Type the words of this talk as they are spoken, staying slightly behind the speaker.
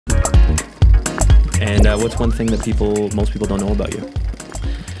And what's one thing that most people don't know about you?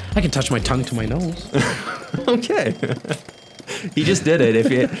 I can touch my tongue to my nose. Okay. He just did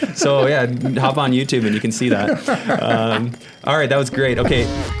it. So yeah, hop on YouTube and you can see that. All right, that was great. Okay.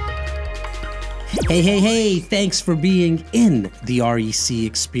 Hey, thanks for being in the REC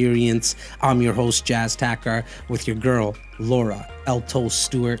experience. I'm your host, Jas Takhar, with your girl, Laura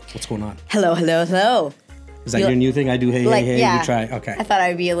Stewart. What's going on? Hello. Is that your new thing? I do hey, yeah. You try? Okay. I thought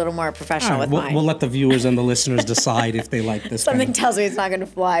I'd be a little more professional with mine. We'll let the viewers and the listeners decide if they like this. Something tells me it's not going to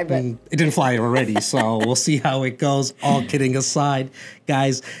fly, but... It didn't fly already, so we'll see how it goes. All kidding aside,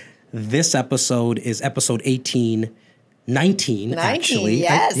 guys, this episode is episode 19, actually.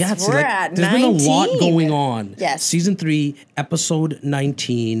 Yes, we're at 19. There's been a lot going on. Yes. Season 3, episode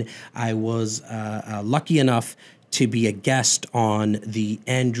 19. I was lucky enough to be a guest on the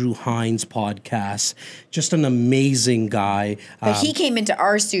Andrew Hines podcast. Just an amazing guy. But he came into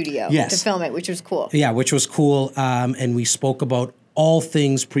our studio to film it, which was cool. Yeah, which was cool. And we spoke about all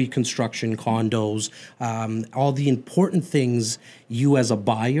things pre-construction condos, all the important things you as a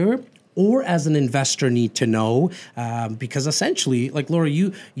buyer or as an investor need to know, because essentially, like Laura,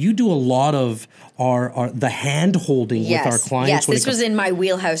 you do a lot of the hand holding with our clients. Yes, this was in my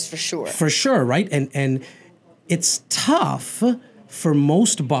wheelhouse for sure. For sure, right? And it's tough for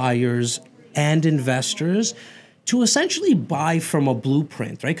most buyers and investors to essentially buy from a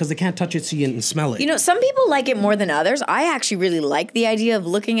blueprint, right? Because they can't touch it, see it, and smell it. You know, some people like it more than others. I actually really like the idea of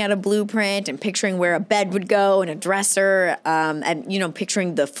looking at a blueprint and picturing where a bed would go and a dresser, and, you know,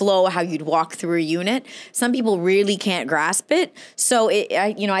 picturing the flow, how you'd walk through a unit. Some people really can't grasp it. So,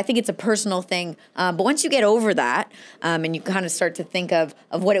 I think it's a personal thing. But once you get over that, and you kind of start to think of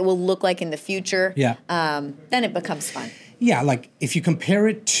what it will look like in the future, then it becomes fun. Yeah, like if you compare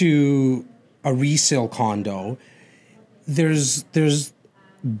it to a resale condo, there's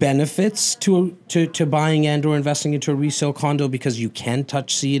benefits to buying and or investing into a resale condo because you can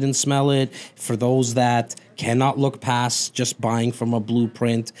touch, see it, and smell it. For those that cannot look past just buying from a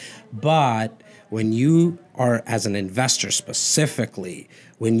blueprint. But when you are, as an investor specifically,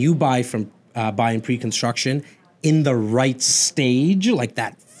 when you buy from buying pre-construction in the right stage, like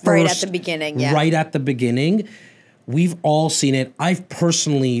that first, right at the beginning, we've all seen it. I've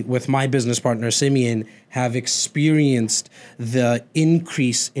personally, with my business partner, Simeon, have experienced the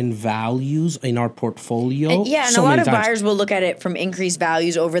increase in values in our portfolio. And a lot of buyers will look at it from increased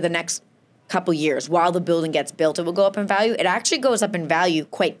values over the next couple years. While the building gets built, it will go up in value. It actually goes up in value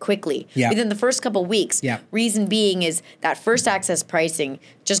quite quickly within the first couple weeks. Reason being is that first access pricing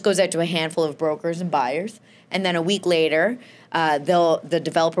just goes out to a handful of brokers and buyers. And then a week later, the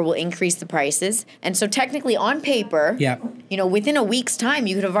developer will increase the prices. And so technically on paper, within a week's time,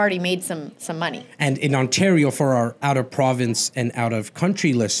 you could have already made some money. And in Ontario, for our out-of-province and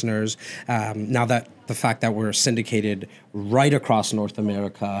out-of-country listeners, now that the fact that we're syndicated right across North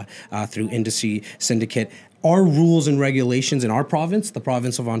America through Industry Syndicate, our rules and regulations in our province, the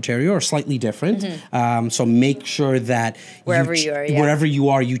province of Ontario, are slightly different. So make sure that wherever you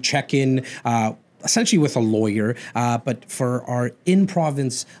are, you check in essentially with a lawyer. But for our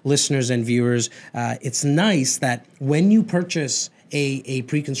in-province listeners and viewers, it's nice that when you purchase a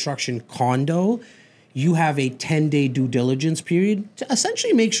pre-construction condo, you have a 10-day due diligence period to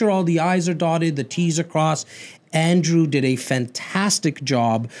essentially make sure all the I's are dotted, the T's are crossed. Andrew did a fantastic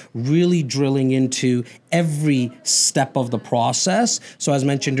job really drilling into every step of the process. So as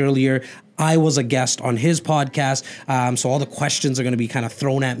mentioned earlier, I was a guest on his podcast, so all the questions are going to be kind of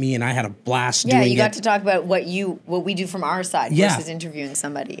thrown at me, and I had a blast doing it. Yeah, you got to talk about what we do from our side versus interviewing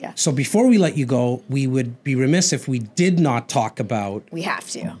somebody. Yeah. So before we let you go, we would be remiss if we did not talk about... We have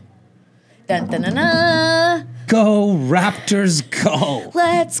to. Dun, dun, dun, dun. Go Raptors, go!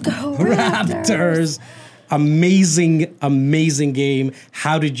 Let's go Raptors! Amazing game.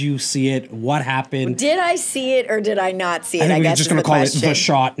 How did you see it? What happened? Did I see it or did I not see it? I think we're just going to call it the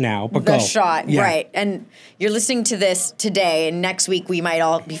shot now. But the shot, right. And you're listeing to this today, and next week we might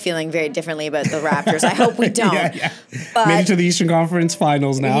all be feeling very differently about the Raptors. I hope we don't. But made it to the Eastern Conference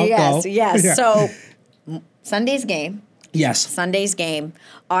Finals now. Yes. Yeah. So Sunday's game. Yes. Sunday's game.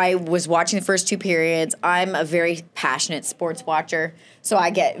 I was watching the first two periods. I'm a very passionate sports watcher, so I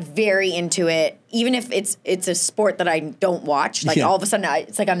get very into it. Even if it's a sport that I don't watch, like all of a sudden,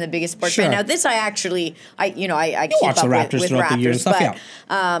 it's like I'm the biggest sports fan. Now, this I keep watch the Raptors with throughout the year and stuff.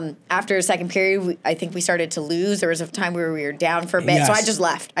 After a second period, I think we started to lose. There was a time where we were down for a bit, so I just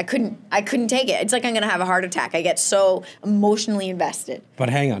left. I couldn't take it. It's like I'm going to have a heart attack. I get so emotionally invested. But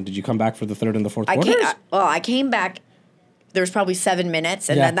hang on, did you come back for the third and the fourth quarters? I came back there was probably 7 minutes,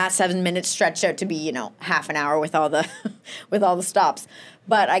 and then that 7 minutes stretched out to be, you know, half an hour with all the with all the stops.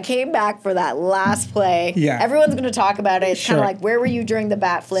 But I came back for that last play. Yeah. Everyone's going to talk about it. It's kind of like, where were you during the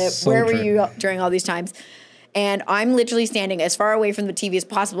bat flip? So where were true. you during all these times? And I'm literally standing as far away from the TV as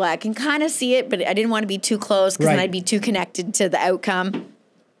possible. I can kind of see it, but I didn't want to be too close because then I'd be too connected to the outcome.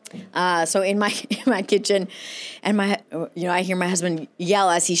 So in my kitchen, and I hear my husband yell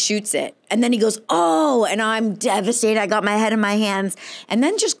as he shoots it, and then he goes, "Oh!" and I'm devastated. I got my head in my hands, and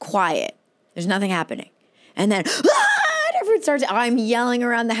then just quiet. There's nothing happening, and then everyone starts. I'm yelling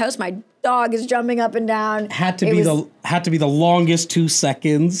around the house. My dog is jumping up and down. Had to be the longest 2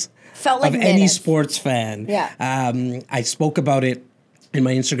 seconds felt like of minutes. any sports fan. Yeah. I spoke about it in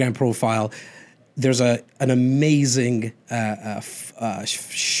my Instagram profile. There's an amazing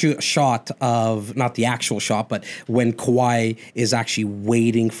shot of, not the actual shot, but when Kawhi is actually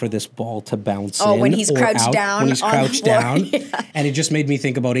waiting for this ball to bounce in. Oh, when he's or crouched out, down when he's on the crouched floor. down. Yeah. And it just made me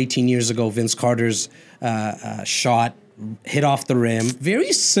think about 18 years ago, Vince Carter's shot hit off the rim.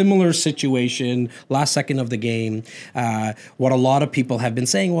 Very similar situation, last second of the game. What a lot of people have been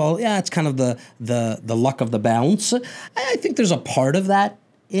saying, well, yeah, it's kind of the luck of the bounce. I think there's a part of that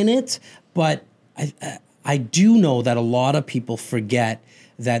in it, but I do know that a lot of people forget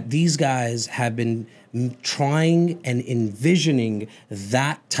that these guys have been trying and envisioning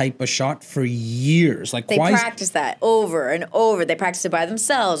that type of shot for years. Like They practice that over and over. They practice it by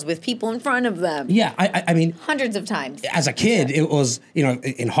themselves with people in front of them. Yeah, I mean, hundreds of times. as a kid, it was, you know,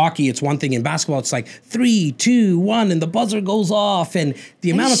 in hockey, it's one thing. In basketball, it's like 3, 2, 1, and the buzzer goes off. And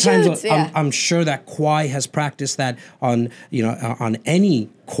the amount of times I'm sure that Kawhi has practiced that on, you know, on any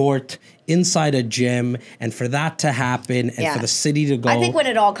court inside a gym, and for that to happen, and for the city to go. I think when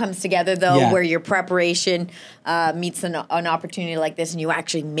it all comes together, though, where your preparation meets an opportunity like this, and you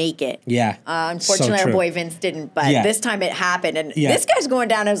actually make it. Yeah. Unfortunately, So our true. boy Vince didn't, but this time it happened, and this guy's going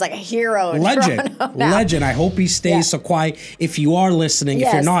down as like a hero in Legend. Toronto now. Legend. I hope he stays. So Kawhi, if you are listening,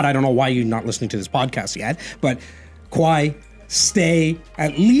 if you're not, I don't know why you're not listening to this podcast yet, but Kawhi, stay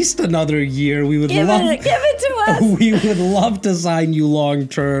at least another year. We would give it to us. We would love to sign you long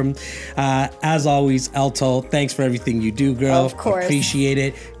term. As always, Elto, thanks for everything you do, girl. Of course. Appreciate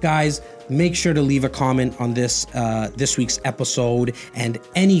it. Guys, make sure to leave a comment on this week's episode, and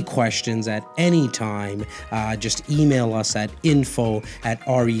any questions at any time, just email us at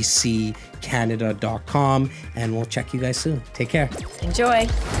info@reccanada.com, and we'll check you guys soon. Take care. Enjoy.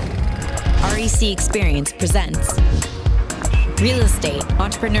 REC Experience presents Real Estate,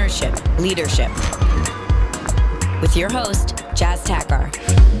 Entrepreneurship, Leadership with your host, Jas Takhar.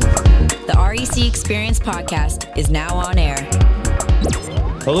 The REC Experience podcast is now on air.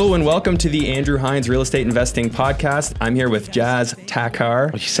 Hello and welcome to the Andrew Hines Real Estate Investing Podcast. I'm here with Jas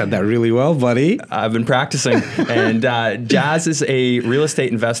Takhar. You said that really well, buddy. I've been practicing. And Jas is a real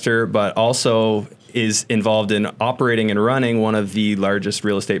estate investor, but also is involved in operating and running one of the largest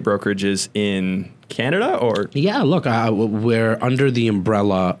real estate brokerages in Canada, or? Yeah, look, we're under the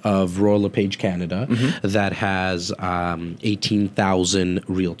umbrella of Royal LePage Canada that has 18,000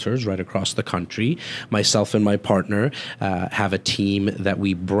 realtors right across the country. Myself and my partner have a team that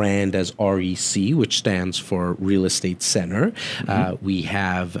we brand as REC, which stands for Real Estate Center. We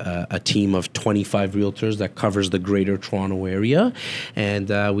have a team of 25 realtors that covers the Greater Toronto area, and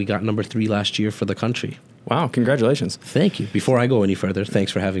we got number 3 last year for the country. Wow, congratulations. Thank you. Before I go any further,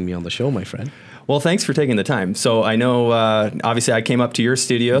 thanks for having me on the show, my friend. Well, thanks for taking the time. So I know, obviously, I came up to your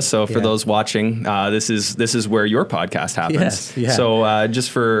studio. So for those watching, this is where your podcast happens. Yes, yeah. So just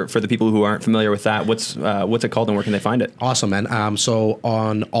for the people who aren't familiar with that, what's it called and where can they find it? Awesome, man. So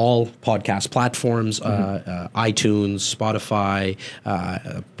on all podcast platforms, iTunes, Spotify,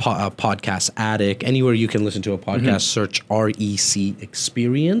 Podcast Addict, anywhere you can listen to a podcast, search REC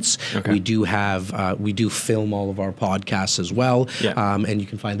Experience. Okay. We do film all of our podcasts as well. Yeah. And you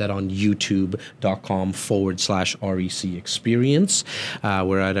can find that on youtube.com/REC Experience.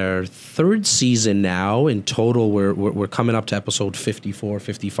 We're at our 3rd season now. In total, we're coming up to episode 54,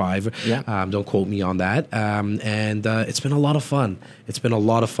 55. Yeah. Don't quote me on that. And it's been a lot of fun. It's been a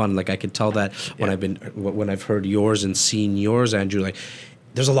lot of fun. Like, I can tell that when I've heard yours and seen yours, Andrew, like,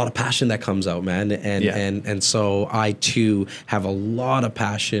 there's a lot of passion that comes out, man, and so I too have a lot of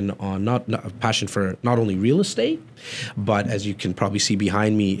passion on passion for not only real estate, but as you can probably see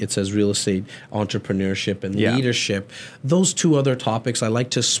behind me, it says real estate, entrepreneurship, and leadership. Those 2 other topics, I like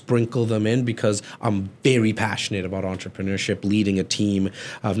to sprinkle them in because I'm very passionate about entrepreneurship, leading a team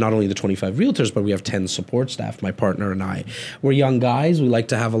of not only the 25 realtors, but we have 10 support staff, my partner and I. We're young guys. We like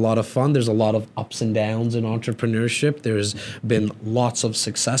to have a lot of fun. There's a lot of ups and downs in entrepreneurship. There's been lots of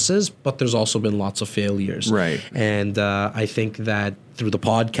successes, but there's also been lots of failures. Right. And I think that through the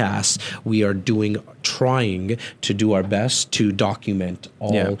podcast, we are trying to do our best to document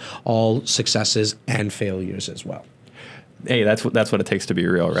all successes and failures as well. Hey, that's what it takes to be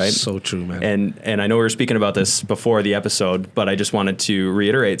real, right? So true, man. And I know we were speaking about this before the episode, but I just wanted to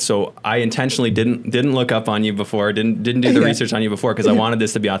reiterate. So I intentionally didn't look up on you before, didn't do the research on you before, because I wanted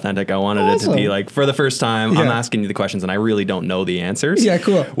this to be authentic. I wanted it to be like, for the first time, I'm asking you the questions, and I really don't know the answers. Yeah,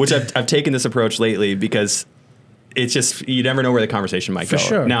 cool. Which I've taken this approach lately because it's just, you never know where the conversation might go.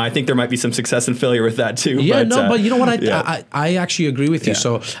 Sure. Now, I think there might be some success and failure with that too. Yeah, but, but you know what? I actually agree with you.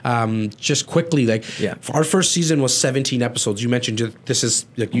 So just quickly, our first season was 17 episodes. You mentioned this is,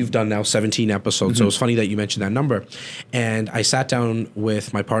 like, you've done now 17 episodes. So it's funny that you mentioned that number. And I sat down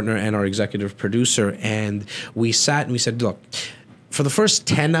with my partner and our executive producer, and we sat and we said, look, for the first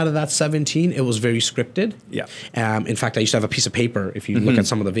 10 out of that 17, it was very scripted. Yeah. In fact, I used to have a piece of paper, if you look at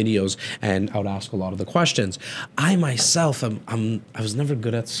some of the videos, and I would ask a lot of the questions. I myself, I was never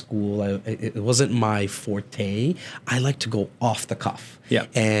good at school. It wasn't my forte. I like to go off the cuff. Yeah.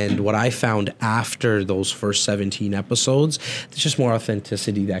 And what I found after those first 17 episodes, there's just more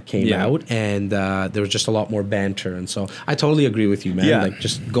authenticity that came out, and there was just a lot more banter. And so I totally agree with you, man. Yeah. Like,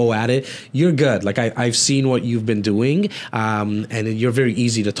 just go at it. You're good. Like, I've seen what you've been doing, and you're very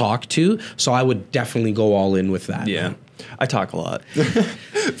easy to talk to. So I would definitely go all in with that. Yeah. I talk a lot.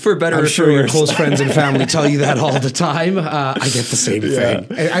 For better I'm or sure your worse. close friends and family tell you that all the time. I get the same thing.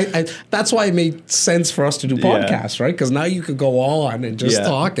 I that's why it made sense for us to do podcasts, right? Because now you could go all on and just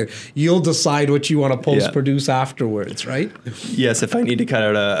talk, and you'll decide what you want to post-produce afterwards, right? Yes, if I need to cut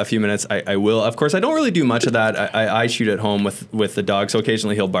out a few minutes, I will. Of course, I don't really do much of that. I shoot at home with the dog, so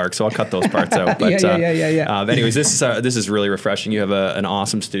occasionally he'll bark, so I'll cut those parts out. But but anyways, this is really refreshing. You have an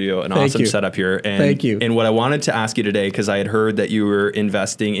awesome studio, an awesome setup here. And, Thank you. And what I wanted to ask you today, because I had heard that you were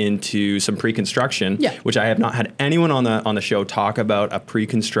investing into some pre-construction, which I have not had anyone on the show talk about a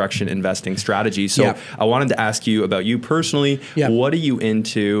pre-construction investing strategy. So I wanted to ask you about you personally. What are you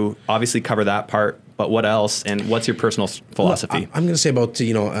into? Obviously cover that part, but what else? And what's your personal philosophy? Well, I'm going to say about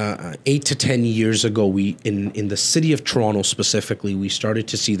 8 to 10 years ago, we in the city of Toronto specifically, we started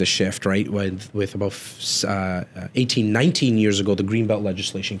to see the shift, right? With about 18, 19 years ago, the Greenbelt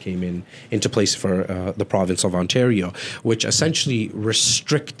legislation came into place for the province of Ontario, which essentially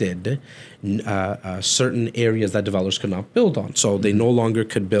restricted certain areas that developers could not build on. So they no longer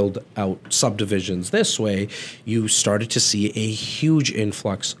could build out subdivisions this way. You started to see a huge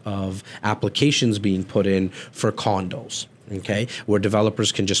influx of applications being put in for condos. Okay, where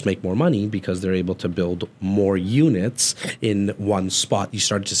developers can just make more money because they're able to build more units in one spot. You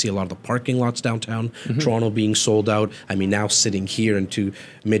started to see a lot of the parking lots downtown Toronto being sold out. I mean, now sitting here into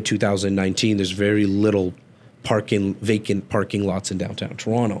mid-2019, there's very little vacant parking lots in downtown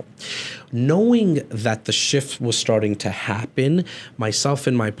Toronto. Knowing that the shift was starting to happen, myself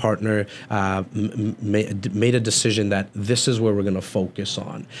and my partner made a decision that this is where we're going to focus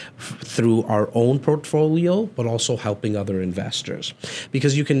on through our own portfolio, but also helping other investors.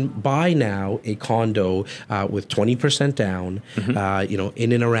 Because you can buy now a condo with 20% down,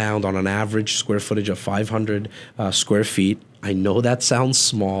 in and around on an average square footage of 500 square feet. I know that sounds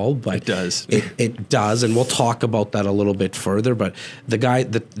small, but it does. It does, and we'll talk about that a little bit further. But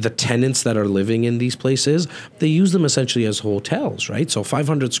the tenants that are living in these places, they use them essentially as hotels, right? So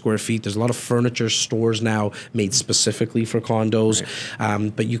 500 square feet. There's a lot of furniture stores now made specifically for condos,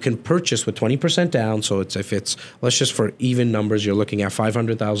 right. But you can purchase with 20% down. So let's just for even numbers, you're looking at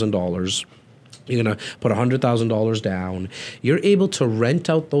 $500,000. You're going to put $100,000 down. You're able to rent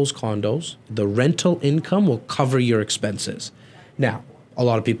out those condos. The rental income will cover your expenses. Now, a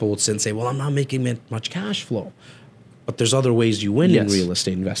lot of people would sit and say, well, I'm not making much cash flow. But there's other ways you win in real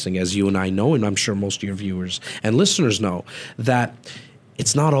estate investing, as you and I know, and I'm sure most of your viewers and listeners know, that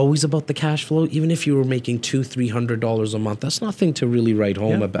it's not always about the cash flow. Even if you were making $200-300 a month, that's nothing to really write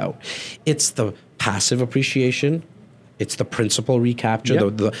home about. It's the passive appreciation. It's the principal recapture,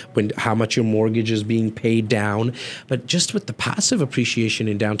 how much your mortgage is being paid down. But just with the passive appreciation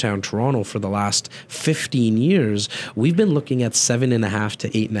in downtown Toronto for the last 15 years, we've been looking at 7.5% to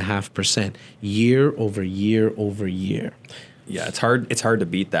 8.5% year over year over year. Yeah, it's hard to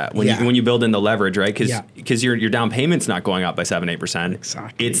beat that when you build in the leverage, right? Because your down payment's not going up by 7-8%.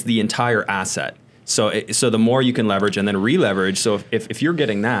 Exactly. It's the entire asset. So the more you can leverage and then re-leverage. So if you're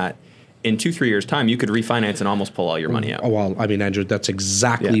getting that, in 2-3 years time, you could refinance and almost pull all your money out. Oh, well, I mean, Andrew, that's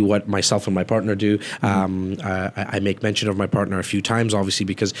exactly what myself and my partner do. I make mention of my partner a few times, obviously,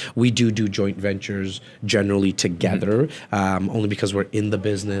 because we do joint ventures generally together, only because we're in the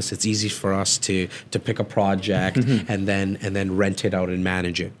business. It's easy for us to pick a project and then rent it out and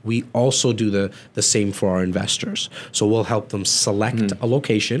manage it. We also do the same for our investors. So we'll help them select a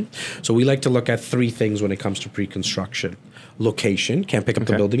location. So we like to look at 3 things when it comes to pre-construction. Location, can't pick up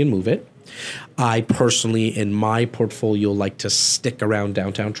the building and move it. I personally, in my portfolio, like to stick around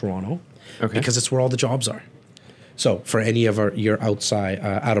downtown Toronto because it's where all the jobs are. So for any of your outside,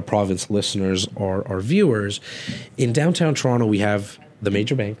 out of province listeners or viewers, in downtown Toronto, we have the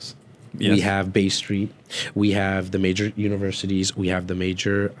major banks. Yes. We have Bay Street. We have the major universities. We have the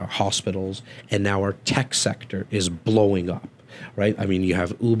major hospitals. And now our tech sector is blowing up. Right? I mean, you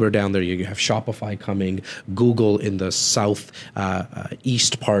have Uber down there, you have Shopify coming, Google in the south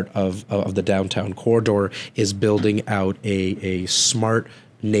east part of the downtown corridor is building out a smart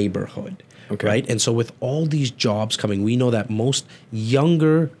neighborhood. Right? And so with all these jobs coming, we know that most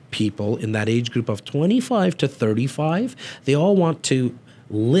younger people in that age group of 25 to 35, they all want to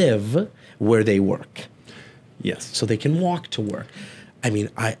live where they work. Yes. So they can walk to work. I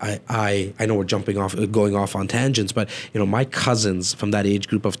mean, I know we're going off on tangents, but my cousins from that age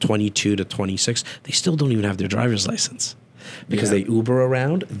group of 22 to 26, they still don't even have their driver's license because they Uber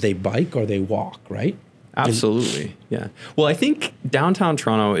around, they bike, or they walk, right? Absolutely, yeah. Well, I think downtown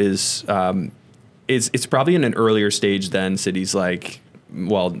Toronto is it's probably in an earlier stage than cities like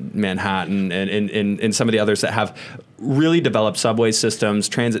Manhattan and some of the others that have really developed subway systems,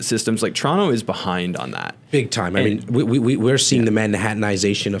 transit systems. Like Toronto is behind on that. Big time. I mean, we're seeing the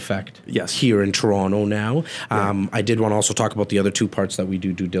Manhattanization effect here in Toronto now. I did want to also talk about the other 2 parts that we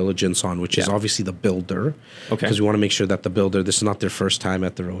do due diligence on, which is obviously the builder. Because we want to make sure that the builder, this is not their first time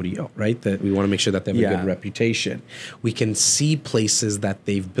at the rodeo, right? That we want to make sure that they have a good reputation. We can see places that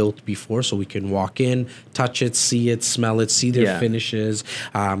they've built before, so we can walk in, touch it, see it, smell it, see their finishes.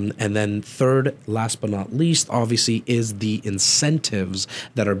 And then third, last but not least, obviously, is the incentives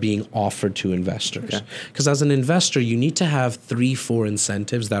that are being offered to investors. Because as an investor, you need to have 3-4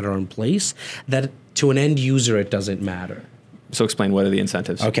 incentives that are in place that to an end user, it doesn't matter. So explain, what are the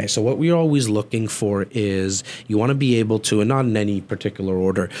incentives? Okay, so what we're always looking for is you want to be able to, and not in any particular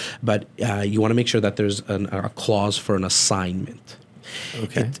order, but you want to make sure that there's a clause for an assignment.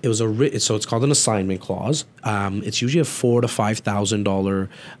 Okay. So it's called an assignment clause. It's usually a $4,000 to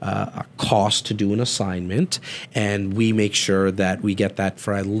 $5,000 cost to do an assignment, and we make sure that we get that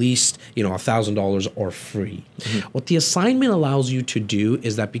for at least $1,000 or free. What the assignment allows you to do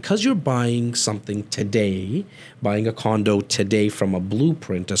is that because you're buying something today, buying a condo today from a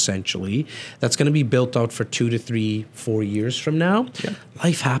blueprint, essentially, that's going to be built out for 2 to 3, 4 years from now.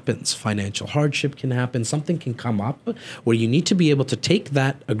 Life happens. Financial hardship can happen. Something can come up where you need to be able to take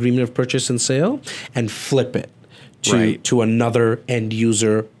that agreement of purchase and sale and flip it to another end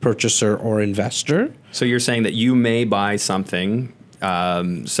user, purchaser, or investor. So you're saying that you may buy something,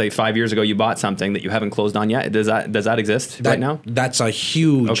 say 5 years ago you bought something that you haven't closed on yet. Does that exist right now? That's a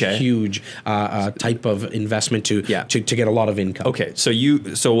huge type of investment to get a lot of income. Okay, so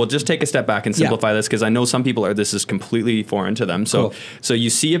we'll just take a step back and simplify this, because I know some people this is completely foreign to them. So so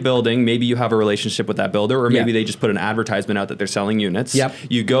you see a building, maybe you have a relationship with that builder, or maybe they just put an advertisement out that they're selling units.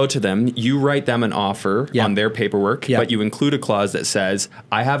 You go to them, you write them an offer on their paperwork, but you include a clause that says,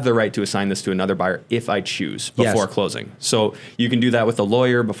 I have the right to assign this to another buyer if I choose before closing. So you can do that with a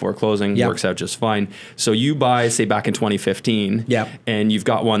lawyer before closing, works out just fine. So you buy, say back in 2015, and you've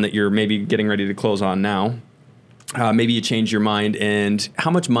got one that you're maybe getting ready to close on now. Maybe you change your mind, and how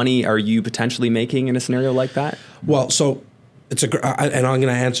much money are you potentially making in a scenario like that? Well, so it's and I'm going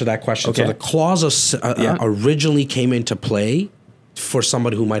to answer that question. So the clause originally came into play for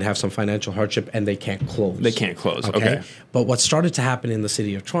somebody who might have some financial hardship and they can't close. They can't close, okay. But what started to happen in the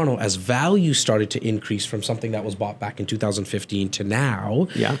city of Toronto, as value started to increase from something that was bought back in 2015 to now,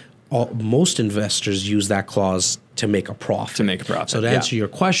 most investors use that clause to make a profit. So to answer your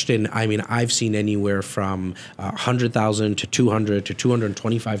question, I mean, I've seen anywhere from $100,000 to $200,000 to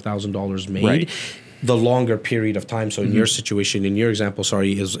 $225,000 made. The longer period of time. So in your situation, in your example,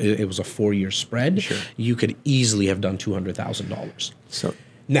 it was a 4-year spread. You could easily have done $200,000. So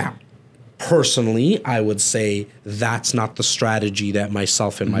now, personally, I would say that's not the strategy that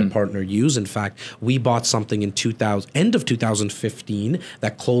myself and my partner use. In fact, we bought something in end of 2015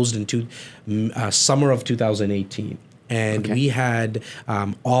 that closed in summer of 2018. And we had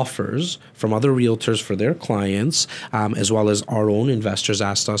offers from other realtors for their clients, as well as our own investors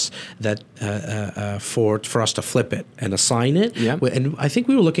asked us that for us to flip it and assign it. Yeah. And I think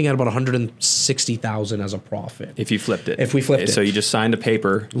we were looking at about $160,000 as a profit. If you flipped it. If we flipped it. So you just signed a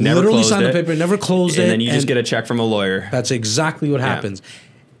paper, never literally closed signed it, the paper, never closed it. and then you just get a check from a lawyer. That's exactly what happens.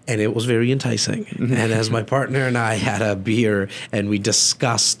 And it was very enticing. And as my partner and I had a beer and we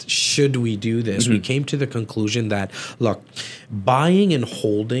discussed, should we do this? We came to the conclusion that, look, buying and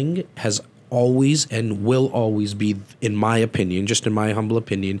holding has always and will always be, in my opinion, just in my humble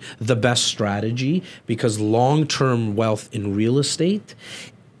opinion, the best strategy, because long-term wealth in real estate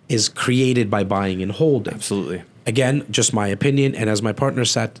is created by buying and holding. Absolutely. Again, just my opinion. And as my partner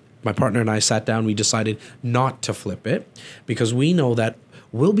and I sat down, we decided not to flip it because we know that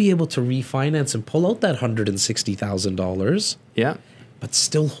we'll be able to refinance and pull out that $160,000. Yeah. But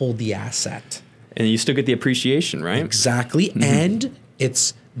still hold the asset. And you still get the appreciation, right? Exactly. And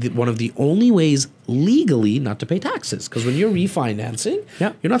it's one of the only ways legally not to pay taxes. Because when you're refinancing,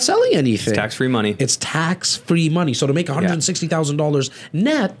 you're not selling anything. It's tax-free money. It's tax-free money. So to make $160,000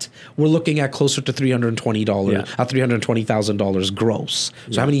 net, we're looking at closer to $320,000 gross.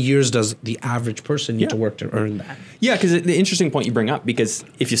 So how many years does the average person need to work to earn that? Yeah, because the interesting point you bring up, because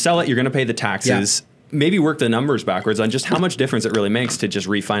if you sell it, you're going to pay the taxes. Maybe work the numbers backwards on just how much difference it really makes to just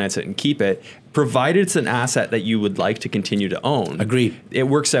refinance it and keep it, provided it's an asset that you would like to continue to own. Agreed. It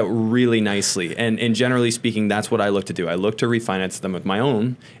works out really nicely. And generally speaking, that's what I look to do. I look to refinance them with my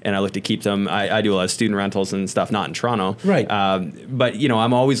own, and I look to keep them. I do a lot of student rentals and stuff, not in Toronto. Right. But,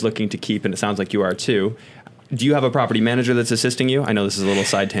 I'm always looking to keep, and it sounds like you are too. Do you have a property manager that's assisting you? I know this is a little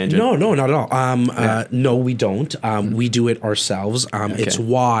side tangent. No, not at all. No, we don't. We do it ourselves. It's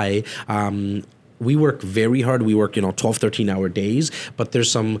why... we work very hard. We work, 12, 13-hour days, but there's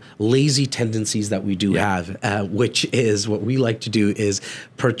some lazy tendencies that we do have, which is what we like to do is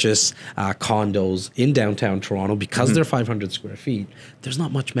purchase condos in downtown Toronto because they're 500 square feet. There's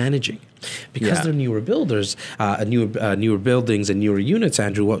not much managing. Because they're newer builders, newer buildings and newer units,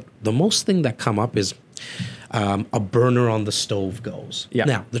 Andrew, the most thing that come up is a burner on the stove goes. Yeah.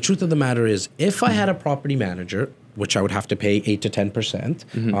 Now, the truth of the matter is, if I had a property manager, which I would have to pay 8 to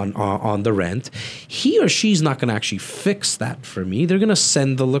 10% on the rent, he or she's not going to actually fix that for me. They're going to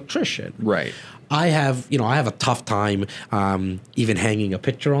send the electrician. Right. I have a tough time even hanging a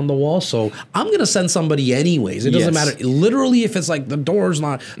picture on the wall, so I'm gonna send somebody anyways. It doesn't matter. Literally, if it's like the door's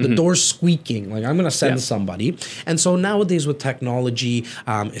squeaking, like I'm gonna send somebody. And so nowadays with technology,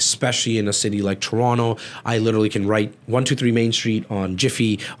 especially in a city like Toronto, I literally can write 123 Main Street on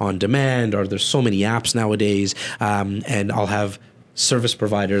Jiffy on demand, or there's so many apps nowadays, and I'll have service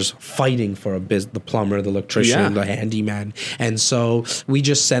providers fighting for the plumber, the electrician, the handyman. And so we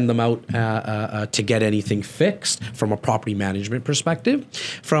just send them out to get anything fixed from a property management perspective.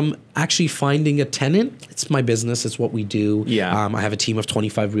 From actually finding a tenant, it's my business. It's what we do. I have a team of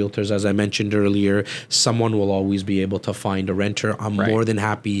 25 realtors, as I mentioned earlier. Someone will always be able to find a renter. I'm more than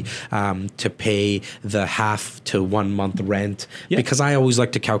happy to pay the half to 1 month rent because I always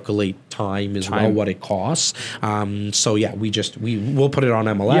like to calculate time as well, what it costs. We'll put it on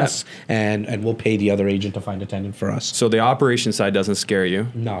MLS and we'll pay the other agent to find a tenant for us. So the operation side doesn't scare you?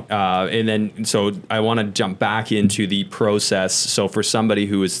 No. And then, so I want to jump back into the process. So for somebody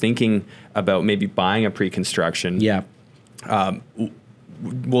who is thinking about maybe buying a pre-construction,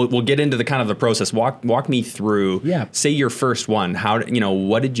 we'll get into the kind of the process. Walk me through. Say your first one.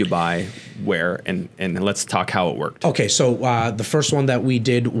 What did you buy, where, and let's talk how it worked. Okay, so the first one that we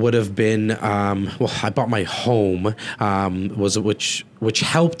did would have been I bought my home, which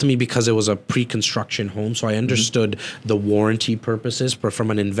helped me because it was a pre-construction home, so I understood the warranty purposes. But from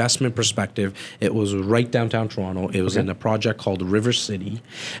an investment perspective, it was right downtown Toronto. It was in a project called River City.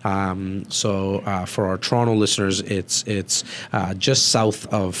 So for our Toronto listeners, it's just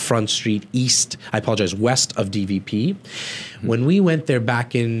south of Front Street, west of DVP. When we went there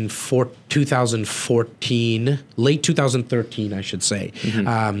back in 2014, late 2013, I should say,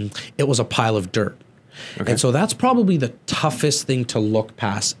 it was a pile of dirt. And so that's probably the toughest thing to look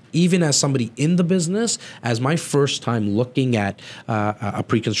past, even as somebody in the business. As my first time looking at a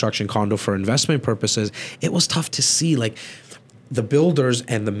pre-construction condo for investment purposes, it was tough to see, like, the builders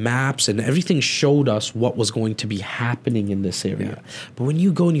and the maps and everything showed us what was going to be happening in this area. But when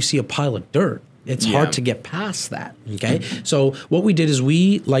you go and you see a pile of dirt, it's hard to get past that, okay? So what we did is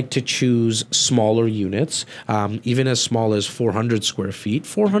we like to choose smaller units, even as small as 400 square feet,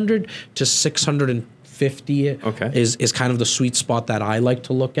 400 to 650 is kind of the sweet spot that I like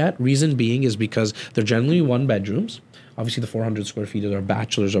to look at. Reason being is because they're generally one bedrooms. Obviously the 400 square feet are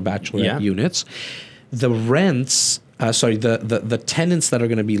bachelors or bachelorette units. The rents the tenants that are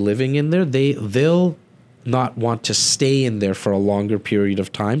going to be living in there, they'll not want to stay in there for a longer period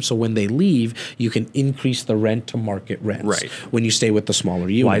of time. So when they leave, you can increase the rent to market rents. Right. When you stay with the smaller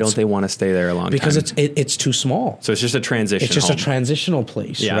units. Why don't they want to stay there a long time? Because it's too small. So it's just a transition. It's just home. a transitional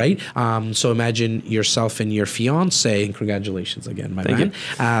place, right? So imagine yourself and your fiance, and congratulations again, my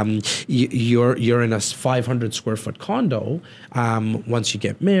man. You're in a 500 square foot condo. Once you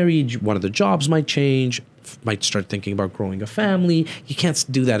get married, one of the jobs might change. Might start thinking about growing a family. You can't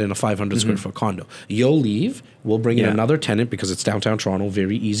do that in a 500 square foot condo. You'll leave. We'll bring in another tenant because it's downtown Toronto,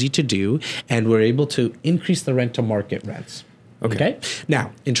 very easy to do, and we're able to increase the rent to market rents. Okay.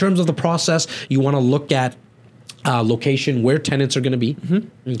 Now, in terms of the process, you want to look at location where tenants are going to be.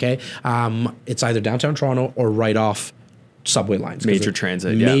 Okay. It's either downtown Toronto or right off subway lines. Major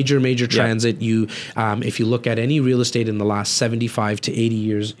transit. Major transit. You, if you look at any real estate in the last 75 to 80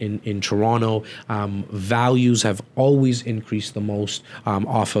 years in Toronto, values have always increased the most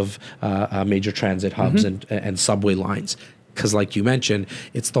off of major transit hubs and subway lines. Because like you mentioned,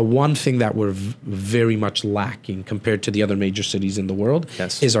 it's the one thing that we're very much lacking compared to the other major cities in the world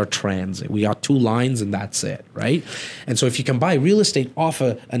is our transit. We got 2 lines and that's it, right? And so if you can buy real estate off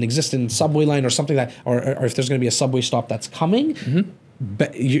an existing subway line or something that, or if there's going to be a subway stop that's coming,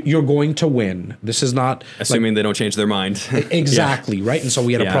 you're going to win. This is not assuming they don't change their mind. Exactly, right? And so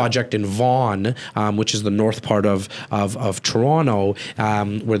we had a project in Vaughan, which is the north part of Toronto,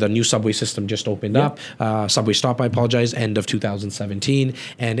 where the new subway system just opened up. Subway stop, I apologize, end of 2017.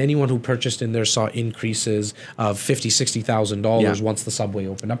 And anyone who purchased in there saw increases of $50,000-$60,000 once the subway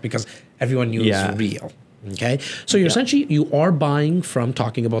opened up because everyone knew it was real. Okay, so you're essentially, you are buying from,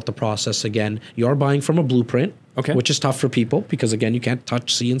 talking about the process again, you are buying from a blueprint, which is tough for people because, again, you can't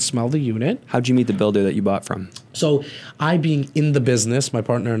touch, see, and smell the unit. How'd you meet the builder that you bought from? So I being in the business, my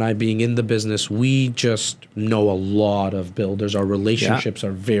partner and I being in the business, we just know a lot of builders. Our relationships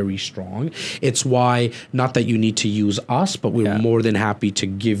are very strong. It's why, not that you need to use us, but we're more than happy to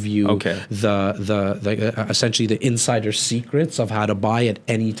give you the essentially the insider secrets of how to buy at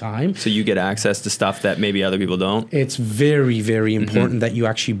any time. So you get access to stuff that maybe other people don't? It's very, very important that you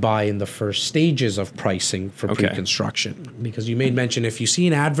actually buy in the first stages of pricing for pre-construction. Because you made mention, if you see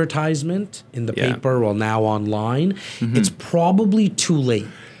an advertisement in the paper or now online, it's probably too late.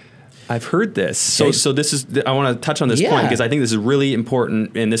 I've heard this. So this is, I want to touch on this point because I think this is really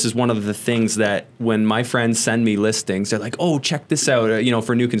important. And this is one of the things that when my friends send me listings, they're like, oh, check this out,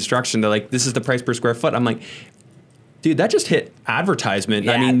 for new construction. They're like, this is the price per square foot. I'm like, dude, that just hit advertisement.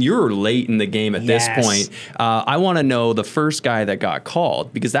 I mean, you're late in the game at this point. I want to know the first guy that got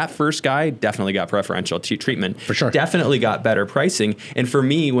called, because that first guy definitely got preferential treatment. For sure. Definitely got better pricing. And for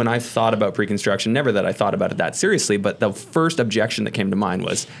me, when I've thought about pre-construction, never that I thought about it that seriously, but the first objection that came to mind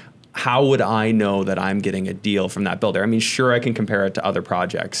was, how would I know that I'm getting a deal from that builder? I mean, sure, I can compare it to other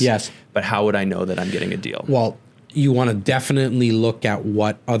projects. Yes. But how would I know that I'm getting a deal? Well, you want to definitely look at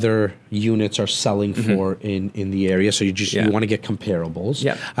what other units are selling for in the area. So you want to get comparables.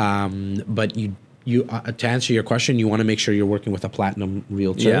 But you to answer your question, you want to make sure you're working with a platinum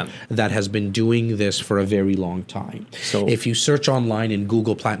realtor that has been doing this for a very long time. So if you search online and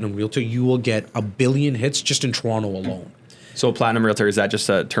Google platinum realtor, you will get 1 billion hits just in Toronto alone. So platinum realtor, is that just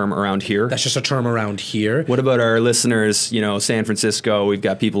a term around here? That's just a term around here. What about our listeners, San Francisco? We've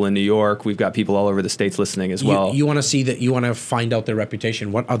got people in New York. We've got people all over the States listening as well. You want to see that, you want to find out their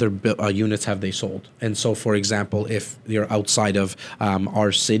reputation. What other units have they sold? And so, for example, if you're outside of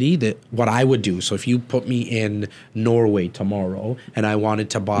our city, what I would do, so if you put me in Norway tomorrow and I wanted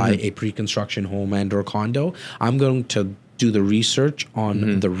to buy a pre-construction home and or condo, I'm going to do the research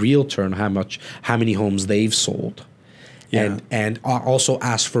on the realtor and how many homes they've sold. And also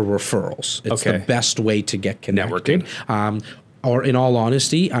ask for referrals. It's the best way to get connected. Networking. Or in all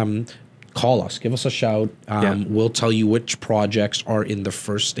honesty, call us, give us a shout. We'll tell you which projects are in the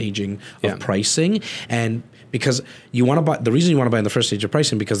first staging of pricing. And because you want to buy, the reason you want to buy in the first stage of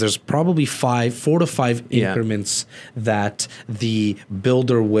pricing, because there's probably 4 to 5 increments that the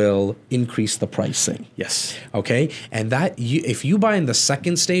builder will increase the pricing. Yes. Okay. And that if you buy in the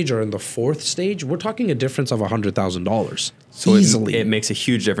second stage or in the fourth stage, we're talking a difference of $100,000. So easily. It makes a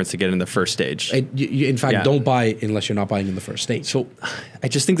huge difference to get in the first stage. In fact, don't buy unless you're not buying in the first stage. So I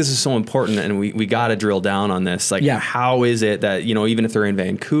just think this is so important, and we got to drill down on this. Like, how is it that, even if they're in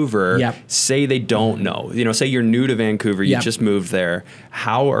Vancouver, say they don't know, say you're new to Vancouver, you just moved there.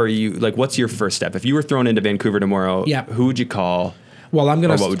 How are you, what's your first step? If you were thrown into Vancouver tomorrow, who would you call? Well, I'm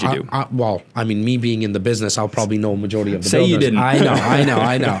gonna. Or what would you do? Well, I mean, me being in the business, I'll probably know a majority of the Say builders. you didn't.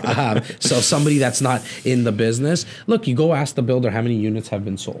 I know. So somebody that's not in the business, look, you go ask the builder how many units have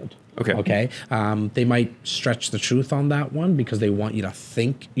been sold. Okay. They might stretch the truth on that one because they want you to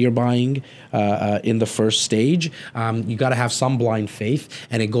think you're buying in the first stage. You got to have some blind faith,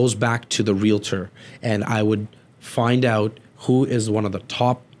 and it goes back to the realtor. And I would find out who is one of the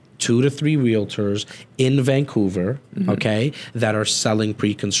top 2 to 3 realtors in Vancouver, okay, that are selling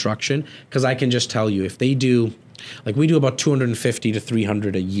pre-construction. Because I can just tell you, if they do, like we do about 250 to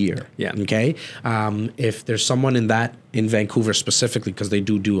 300 a year. Yeah. Okay. If there's someone in Vancouver specifically, because they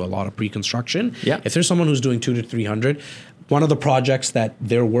do a lot of pre-construction. Yeah. If there's someone who's doing 200 to 300, one of the projects that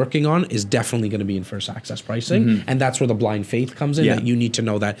they're working on is definitely going to be in first access pricing. And that's where the blind faith comes in, that you need to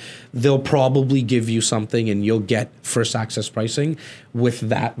know that they'll probably give you something and you'll get first access pricing with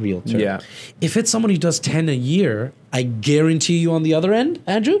that realtor. Yeah. If it's someone who does 10 a year, I guarantee you on the other end,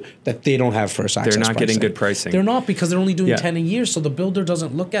 Andrew, that they don't have first access pricing. They're not getting good pricing. They're not, because they're only doing 10 a year. So the builder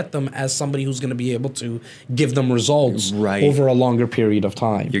doesn't look at them as somebody who's going to be able to give them results over a longer period of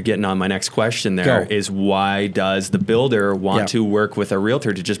time. You're getting on my next question there. Is why does the builder want to work with a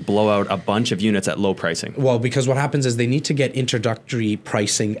realtor to just blow out a bunch of units at low pricing? Well, because what happens is they need to get introductory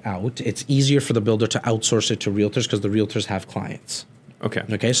pricing out. It's easier for the builder to outsource it to realtors because the realtors have clients.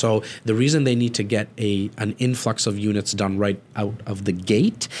 Okay. So the reason they need to get an influx of units done right out of the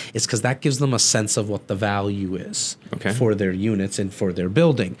gate is because that gives them a sense of what the value is for their units and for their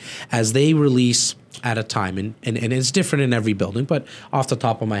building. As they release at a time, and it's different in every building, but off the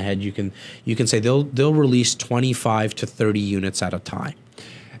top of my head, you can say they'll release 25 to 30 units at a time.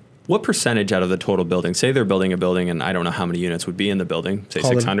 What percentage out of the total building, say they're building a building and I don't know how many units would be in the building, say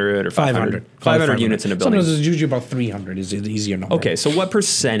 600 or 500? 500 units in a building. Sometimes it's usually about 300 is the easier number. Okay, so what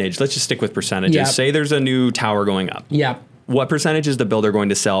percentage, let's just stick with percentages. Yep. Say there's a new tower going up. Yeah. What percentage is the builder going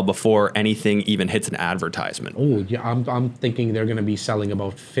to sell before anything even hits an advertisement? Oh, yeah, I'm thinking they're going to be selling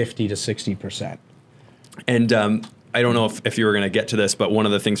about 50 to 60%. And I don't know if you were going to get to this, but one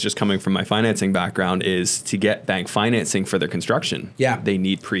of the things just coming from my financing background is to get bank financing for their construction. Yeah. They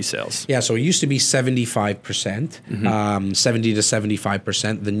need pre-sales. Yeah, so it used to be 75%, 70 to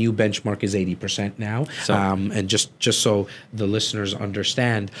 75%. The new benchmark is 80% now. So, and just so the listeners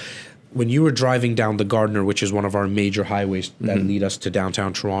understand, when you were driving down the Gardiner, which is one of our major highways that lead us to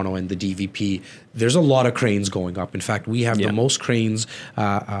downtown Toronto and the DVP, there's a lot of cranes going up. In fact, we have the most cranes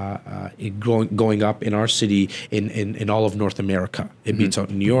going up in our city in all of North America. It beats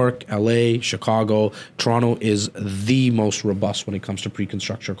out New York, LA, Chicago. Toronto is the most robust when it comes to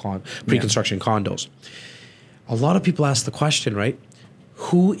pre-construction condos. A lot of people ask the question, right?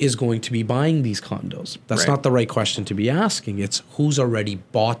 Who is going to be buying these condos? That's not the right question to be asking. It's who's already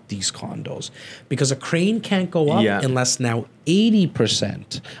bought these condos. Because a crane can't go up unless now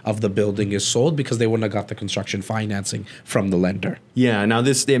 80% of the building is sold because they wouldn't have got the construction financing from the lender. Yeah, now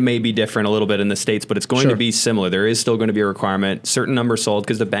it may be different a little bit in the States, but it's going to be similar. There is still going to be a requirement, certain number sold,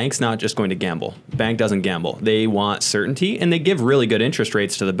 because the bank's not just going to gamble. The bank doesn't gamble. They want certainty, and they give really good interest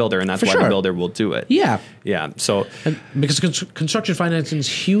rates to the builder, and that's why the builder will do it. Yeah. Yeah, so... And because construction financing is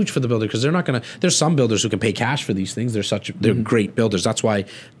huge for the builder, because they're not going to... There's some builders who can pay cash for these things. They're great builders. That's why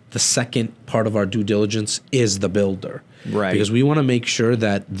the second part of our due diligence is the builder. Right. Because we want to make sure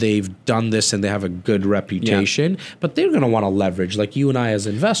that they've done this and they have a good reputation, but they're going to want to leverage. Like you and I as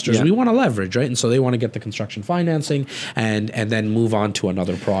investors, we want to leverage, right? And so they want to get the construction financing and then move on to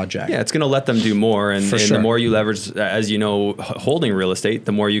another project. Yeah, it's going to let them do more. And the more you leverage, as you know, holding real estate,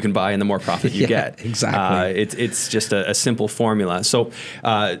 the more you can buy and the more profit you get. Exactly. It's just a simple formula. So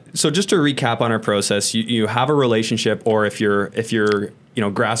just to recap on our process, you have a relationship, or if you're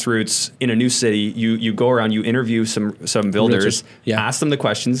grassroots in a new city, you go around, you interview some builders, ask them the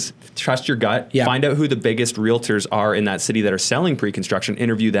questions, trust your gut, find out who the biggest realtors are in that city that are selling pre-construction,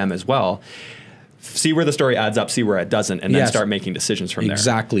 interview them as well. See where the story adds up, see where it doesn't, and then start making decisions from there.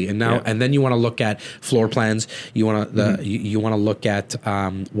 Exactly. And now, and then you want to look at floor plans. You want to you want to look at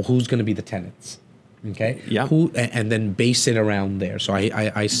who's going to be the tenants. Okay. Yeah. And then base it around there. So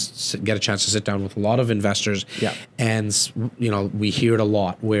I get a chance to sit down with a lot of investors. Yeah. And we hear it a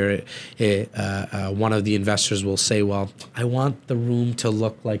lot where one of the investors will say, "Well, I want the room to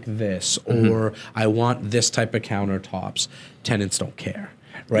look like this, or I want this type of countertops." Tenants don't care.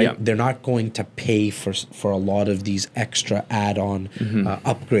 Right, they're not going to pay for a lot of these extra add-on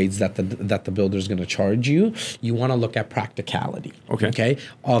upgrades that the builder is going to charge you. You want to look at practicality. Okay,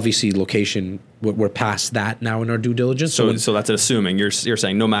 obviously location we're past that now in our due diligence. So that's assuming you're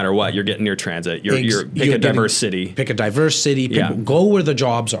saying no matter what, you're getting near transit. You're pick a diverse city. Pick a diverse city. Go where the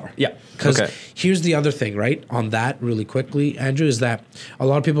jobs are. Yeah. Because here's the other thing, right? On that, really quickly, Andrew, is that a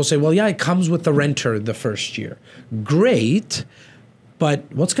lot of people say, well, yeah, it comes with the renter the first year. Great. But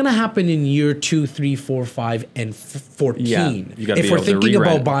what's going to happen in year 2, 3, 4, 5, and 14? Yeah, if we're thinking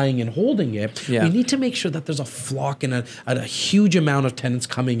about buying and holding it, we need to make sure that there's a flock and a huge amount of tenants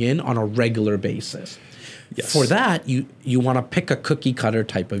coming in on a regular basis. Yes. For that, you want to pick a cookie cutter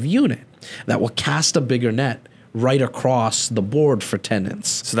type of unit that will cast a bigger net right across the board for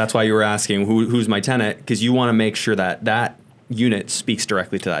tenants. So that's why you were asking who's my tenant, because you want to make sure that unit speaks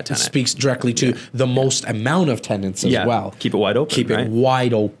directly to that tenant. Speaks directly to the most amount of tenants as well. Keep it wide open. Keep it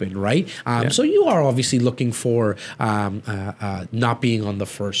wide open, right? So you are obviously looking for not being on the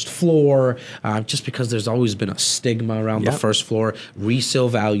first floor, just because there's always been a stigma around the first floor. Resale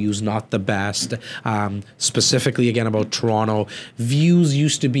value's not the best. Specifically, again, about Toronto, views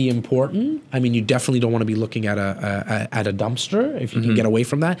used to be important. I mean, you definitely don't want to be looking at a dumpster if you can get away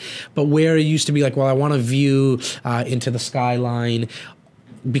from that. But where it used to be like, well, I want to view into the skyline.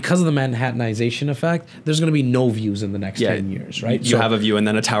 Because of the Manhattanization effect, there's going to be no views in the next 10 years, right? You have a view and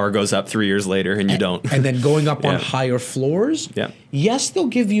then a tower goes up 3 years later and you don't. And then going up on higher floors, yes, they'll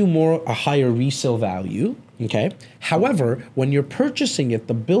give you a higher resale value, okay? However, when you're purchasing it,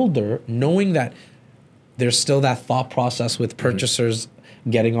 the builder, knowing that there's still that thought process with purchasers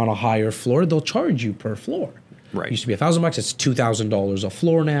getting on a higher floor, they'll charge you per floor. Right. It used to be $1,000, it's $2,000 a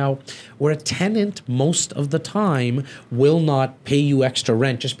floor now, where a tenant most of the time will not pay you extra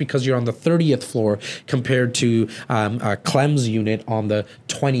rent just because you're on the 30th floor compared to Clem's unit on the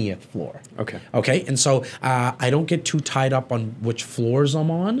 20th floor. Okay. And so I don't get too tied up on which floors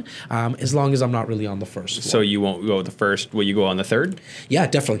I'm on, as long as I'm not really on the first floor. So you won't go the first, will you go on the third? Yeah,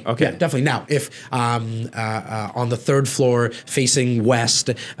 definitely. Okay. Yeah, definitely. Now, if on the third floor facing west,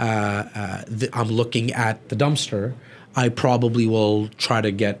 I'm looking at the dumpster, I probably will try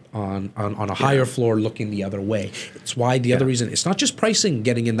to get on a higher floor looking the other way. It's why the other reason, it's not just pricing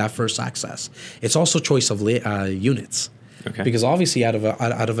getting in that first access. It's also choice of units. Okay. Because obviously out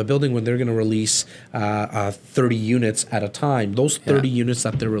of a building, when they're going to release 30 units at a time, those 30 units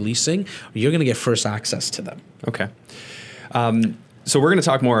that they're releasing, you're going to get first access to them. Okay. So we're going to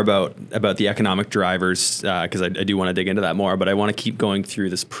talk more about the economic drivers because I do want to dig into that more, but I want to keep going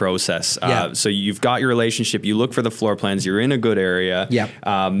through this process. So you've got your relationship, you look for the floor plans, you're in a good area.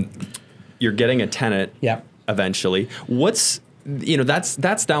 You're getting a tenant eventually. That's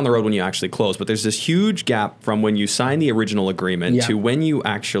down the road when you actually close, but there's this huge gap from when you sign the original agreement to when you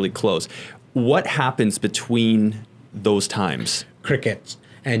actually close. What happens between those times? Crickets.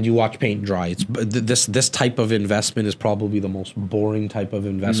 And you watch paint dry. This type of investment is probably the most boring type of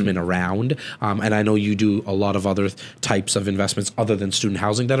investment around. And I know you do a lot of other types of investments other than student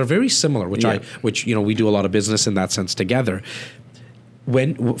housing that are very similar, which we do a lot of business in that sense together.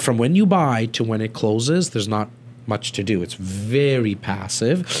 From when you buy to when it closes, there's not much to do. It's very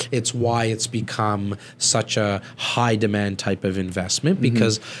passive. It's why it's become such a high demand type of investment,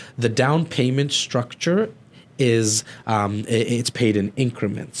 because the down payment structure is it's paid in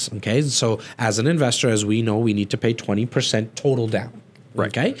increments. Okay, so as an investor, as we know, we need to pay 20% total down. Right.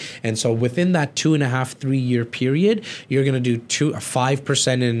 Okay, and so within that 2.5, 3 year period, you're going to do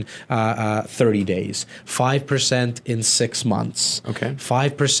 5% in 30 days, 5% in 6 months,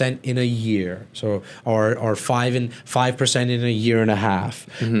 5% in a year, so or 5% in a year and a half.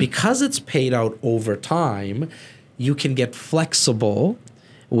 Because it's paid out over time, you can get flexible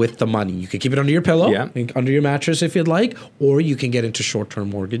with the money. You can keep it under your pillow, under your mattress if you'd like, or you can get into short-term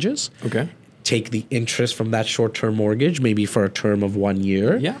mortgages. Take the interest from that short-term mortgage, maybe for a term of 1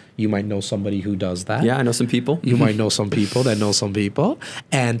 year. You might know somebody who does that. I know some people. You might know some people that know some people.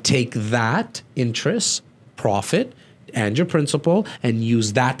 And take that interest, profit, and your principal, and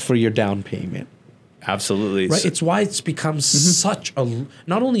use that for your down payment. Absolutely. Right. It's why it's become such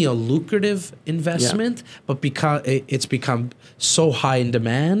not only a lucrative investment, but because it's become so high in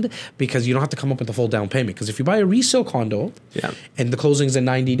demand, because you don't have to come up with the full down payment. Because if you buy a resale condo and the closing's in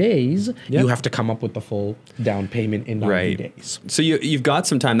 90 days, you have to come up with the full down payment in 90 days. So you've got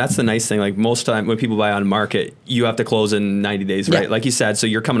some time. That's the nice thing. Like most time when people buy on market, you have to close in 90 days, right? Like you said, so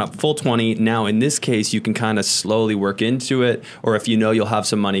you're coming up full 20. Now in this case, you can kind of slowly work into it. Or if you know you'll have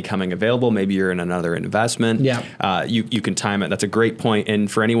some money coming available, maybe you're in another another investment. Yeah. You can time it. That's a great point. And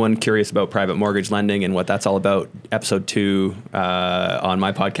for anyone curious about private mortgage lending and what that's all about, episode 2 on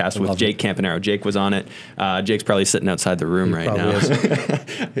my podcast with Jake Campanaro. Jake was on it. Jake's probably sitting outside the room right now.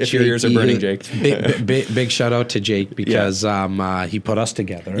 If your ears are burning, Jake. Big shout out to Jake because he put us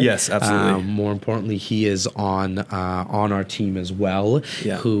together. Yes, absolutely. More importantly, he is on our team as well.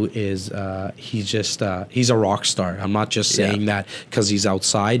 Yeah. Who is he's a rock star. I'm not just saying that because he's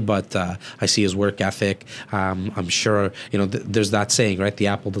outside, but I see his work ethic. I'm sure there's that saying, right? The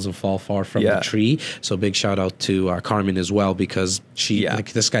apple doesn't fall far from the tree. So big shout out to Carmen as well because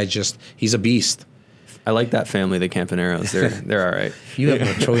this guy he's a beast. I like that family, the Campaneros. They're all right. You have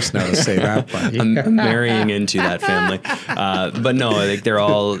no choice now to say that, buddy. I'm marrying into that family. But no, I think they're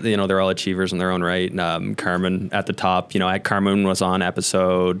all achievers in their own right. Carmen at the top, Carmen was on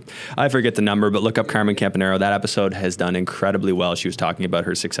episode, I forget the number, but look up Carmen Campanaro. That episode has done incredibly well. She was talking about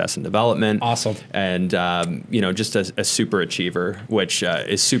her success in development. Awesome. And, just a super achiever, which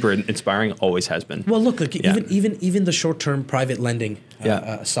is super inspiring, always has been. Well, look, even the short-term private lending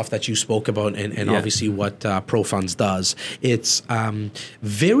stuff that you spoke about and obviously what ProFunds does, it's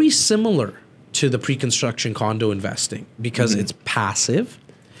very similar to the pre-construction condo investing because it's passive.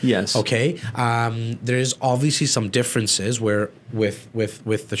 Yes. Okay. There's obviously some differences where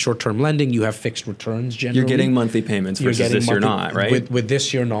with the short-term lending, you have fixed returns generally. You're getting monthly payments versus this you're not, right? With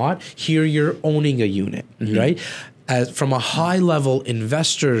this you're not. Here you're owning a unit, right? From a high-level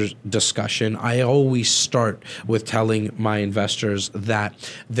investor discussion, I always start with telling my investors that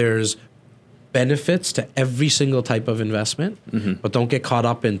there's benefits to every single type of investment, but don't get caught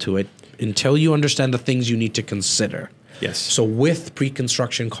up into it until you understand the things you need to consider. Yes. So with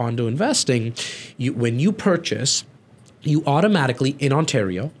pre-construction condo investing, when you purchase, you automatically, in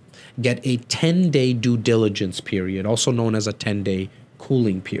Ontario, get a 10-day due diligence period, also known as a 10-day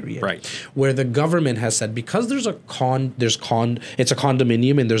cooling period, right? Where the government has said because it's a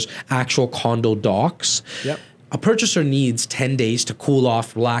condominium and there's actual condo docs. Yep. A purchaser needs 10 days to cool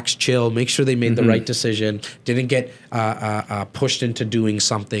off, relax, chill, make sure they made the right decision, didn't get pushed into doing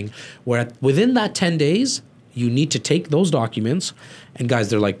something. Where within that 10 days, you need to take those documents, and guys,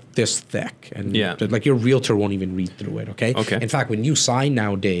 they're like this thick, and like your realtor won't even read through it. Okay. In fact, when you sign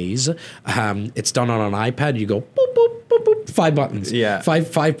nowadays, it's done on an iPad. You go boop boop boop boop, 5 buttons,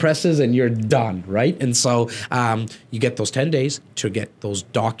 five presses, and you're done, right? And so you get those 10 days to get those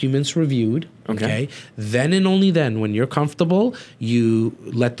documents reviewed. Okay. Then and only then, when you're comfortable, you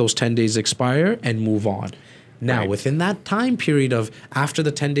let those 10 days expire and move on. Now, within that time period of after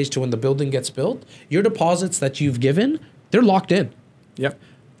the 10 days to when the building gets built, your deposits that you've given, they're locked in. Yep.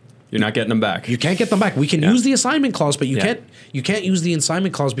 You're not getting them back. You can't get them back. We can use the assignment clause, but you can't use the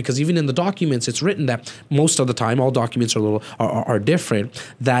assignment clause because even in the documents, it's written that most of the time, all documents are different,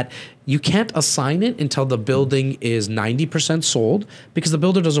 that you can't assign it until the building is 90% sold because the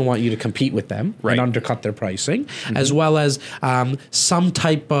builder doesn't want you to compete with them and undercut their pricing, as well as some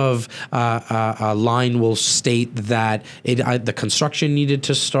type of line will state that the construction needed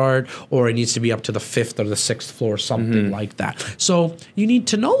to start or it needs to be up to the 5th or the 6th floor, something like that. So you need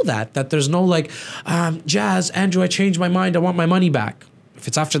to know that there's no like, Jas, Andrew, I changed my mind. I want my money back. If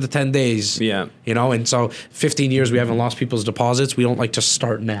it's after the 10 days, and so 15 years we haven't lost people's deposits, we don't like to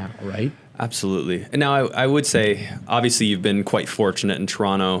start now, right? Absolutely. And now I would say, obviously, you've been quite fortunate in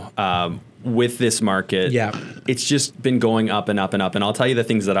Toronto with this market. Yeah. It's just been going up and up and up. And I'll tell you the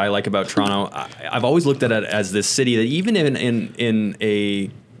things that I like about Toronto. I've always looked at it as this city that even in a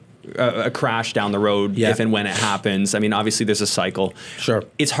crash down the road, if and when it happens. I mean, obviously there's a cycle. Sure.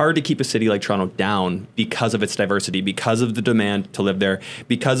 It's hard to keep a city like Toronto down because of its diversity, because of the demand to live there,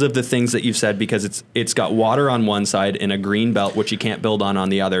 because of the things that you've said, because it's got water on one side and a green belt, which you can't build on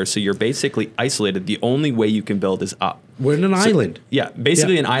the other. So you're basically isolated. The only way you can build is up. We're in an island. Yeah,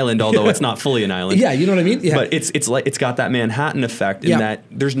 basically an island, although it's not fully an island. Yeah, you know what I mean? Yeah. But it's got that Manhattan effect in that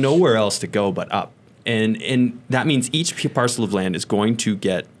there's nowhere else to go but up. And that means each parcel of land is going to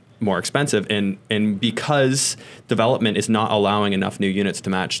get more expensive, and because development is not allowing enough new units to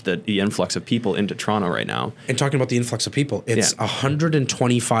match the influx of people into Toronto right now. And talking about the influx of people, it's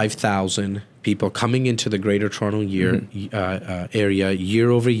 125,000 people coming into the Greater Toronto area year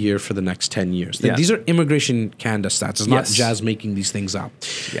over year for the next 10 years. These are Immigration Canada stats. It's not Jas making these things up.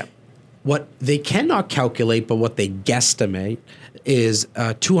 Yeah. What they cannot calculate, but what they guesstimate is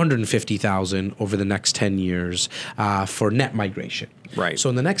 250,000 over the next 10 years for net migration. Right. So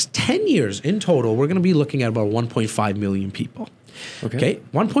in the next 10 years in total, we're going to be looking at about 1.5 million people. Okay.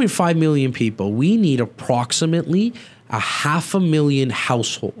 1.5 million people. We need approximately 500,000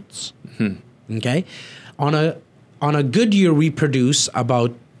 households. Okay. On a good year, we produce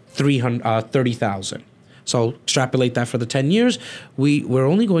about 30,000. So extrapolate that for the 10 years. We're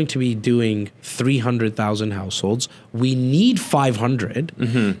only going to be doing 300,000 households. We need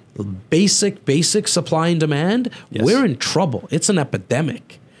 500. Basic supply and demand. Yes. We're in trouble. It's an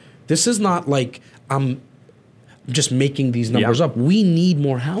epidemic. This is not like I'm just making these numbers up. We need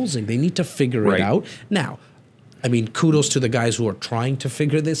more housing. They need to figure it out. Now, I mean, kudos to the guys who are trying to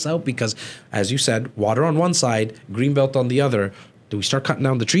figure this out because, as you said, water on one side, greenbelt on the other. Do we start cutting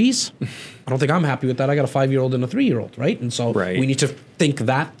down the trees? I don't think I'm happy with that. I got a 5-year-old and a 3-year-old, right? And so we need to think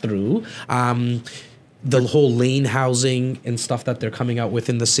that through. The whole lane housing and stuff that they're coming out with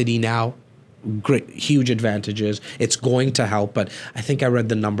in the city now, great, huge advantages. It's going to help, but I think I read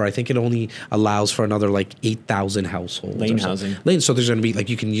the number. I think it only allows for another like 8,000 households. Lane housing. So there's going to be like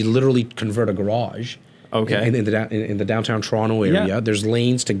you literally convert a garage. Okay. In the downtown Toronto area, there's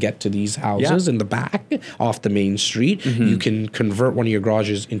lanes to get to these houses in the back off the main street. You can convert one of your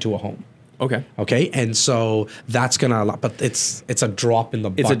garages into a home. Okay. And so that's going to allow, but it's a drop in the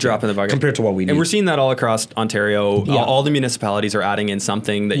bucket. It's a drop in the bucket compared to what we need. And we're seeing that all across Ontario. All the municipalities are adding in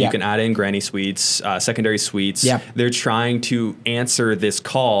something that you can add in granny suites, secondary suites. They're trying to answer this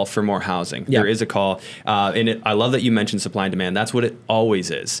call for more housing. There is a call. And I love that you mentioned supply and demand. That's what it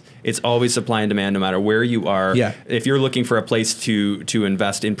always is. It's always supply and demand no matter where you are. If you're looking for a place to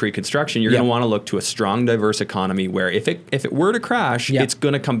invest in pre-construction, you're going to want to look to a strong, diverse economy where if it were to crash, it's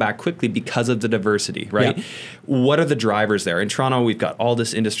going to come back quickly because of the diversity, right? What are the drivers there? In Toronto, we've got all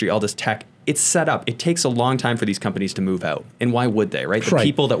this industry, all this tech. It's set up. It takes a long time for these companies to move out. And why would they, right? The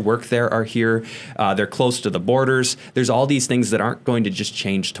people that work there are here. They're close to the borders. There's all these things that aren't going to just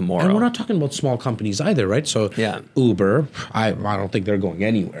change tomorrow. And we're not talking about small companies either, right? So Uber, I don't think they're going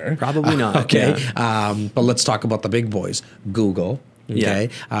anywhere. Probably not. Okay. But let's talk about the big boys. Google, okay?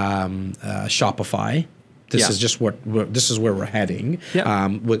 Shopify. This is just this is where we're heading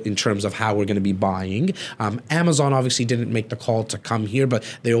in terms of how we're going to be buying. Amazon obviously didn't make the call to come here, but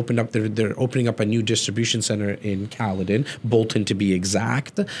they opened up. They're opening up a new distribution center in Caledon, Bolton to be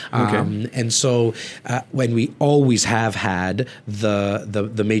exact. And so when we always have had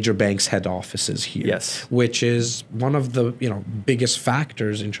the major banks' head offices here, which is one of the biggest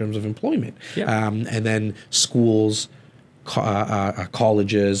factors in terms of employment. And then schools.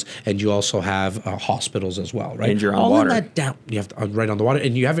 Colleges, and you also have hospitals as well, right? And you're on all water. Of that down, you have to, right on the water,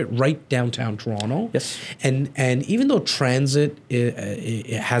 and you have it right downtown Toronto. Yes. And even though transit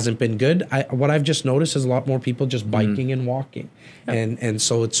it hasn't been good, what I've just noticed is a lot more people just biking and walking, and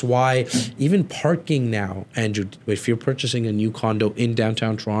so it's why even parking now, Andrew, if you're purchasing a new condo in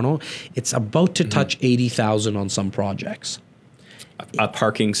downtown Toronto, it's about to touch 80,000 on some projects. A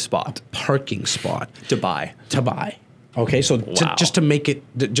parking spot. To buy. Okay, so just to make it,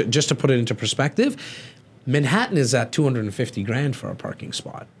 just to put it into perspective, Manhattan is at $250,000 for a parking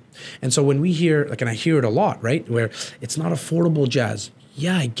spot. And so when we hear, and I hear it a lot, right, where it's not affordable, Jas.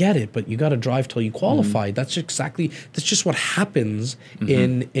 Yeah, I get it, but you got to drive till you qualify. That's just what happens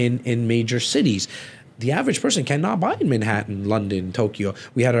in major cities. The average person cannot buy in Manhattan, London, Tokyo.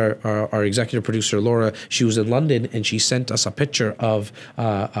 We had our executive producer, Laura. She was in London, and she sent us a picture of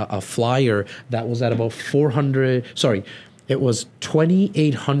a flyer that was at about it was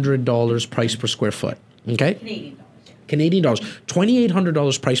 $2,800 price per square foot. Okay? Canadian dollars.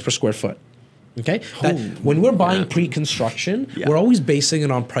 $2,800 price per square foot. Okay? When we're buying pre-construction, we're always basing it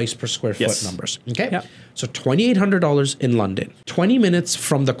on price per square foot numbers. Okay? Yeah. So $2,800 in London, 20 minutes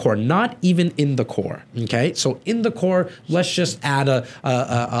from the core, not even in the core. Okay? So in the core, let's just add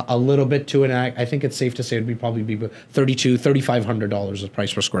a little bit to it. I think it's safe to say it'd probably be $3,500 of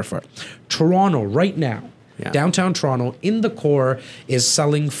price per square foot. Toronto right now, downtown Toronto in the core is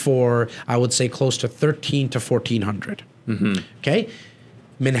selling for, I would say, close to $1,300 to $1,400. Okay?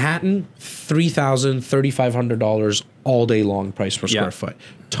 Manhattan, $3,000, $3,500 all day long price per square foot.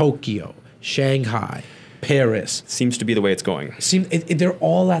 Tokyo, Shanghai, Paris. Seems to be the way it's going. They're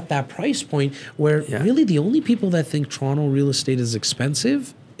all at that price point where really the only people that think Toronto real estate is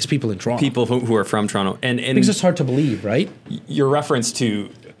expensive is people in Toronto. People who are from Toronto. And because it's hard to believe, right? Your reference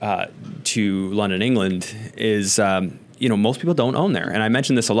to London, England is... most people don't own there. And I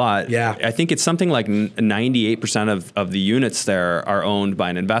mentioned this a lot. Yeah. I think it's something like 98% of the units there are owned by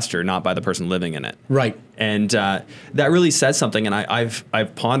an investor, not by the person living in it. Right. And that really says something. And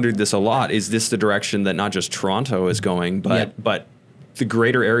I've pondered this a lot. Is this the direction that not just Toronto is going, but the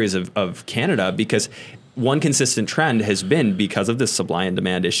greater areas of Canada? Because one consistent trend has been, because of this supply and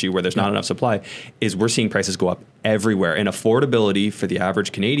demand issue where there's not enough supply, is we're seeing prices go up everywhere. And affordability for the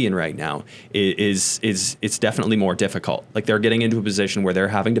average Canadian right now is it's definitely more difficult. Like they're getting into a position where they're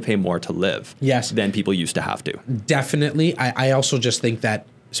having to pay more to live than people used to have to. Definitely. I also just think that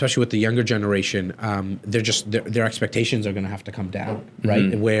especially with the younger generation, their expectations are going to have to come down,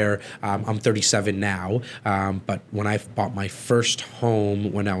 right? Where I'm 37 now, but when I bought my first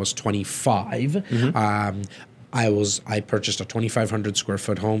home when I was 25, I purchased a 2,500 square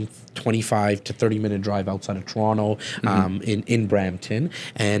foot home, 25 to 30 minute drive outside of Toronto, in Brampton,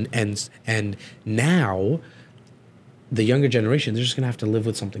 and now the younger generation, they're just going to have to live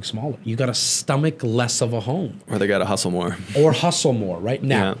with something smaller. You got to stomach less of a home. Or they got to hustle more. Or hustle more, right?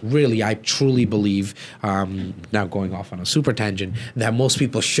 Now, really, I truly believe, now going off on a super tangent, that most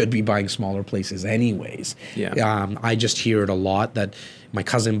people should be buying smaller places anyways. I just hear it a lot that my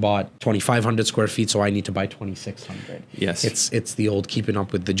cousin bought 2,500 square feet, so I need to buy 2,600. Yes. It's the old keeping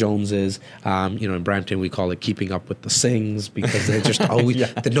up with the Joneses. In Brampton, we call it keeping up with the Sings, because they're just always,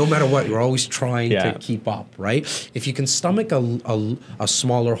 no matter what, you're always trying to keep up, right? If you can stomach a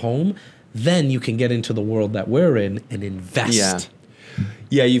smaller home, then you can get into the world that we're in and invest.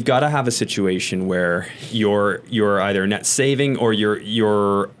 Yeah, you've got to have a situation where you're either net saving or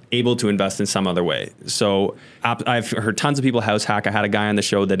you're able to invest in some other way. So I've heard tons of people house hack. I had a guy on the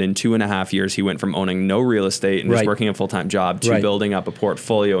show that in 2.5 years, he went from owning no real estate and just working a full-time job to building up a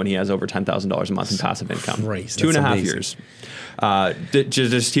portfolio, and he has over $10,000 a month in passive income. Christ, 2.5 years.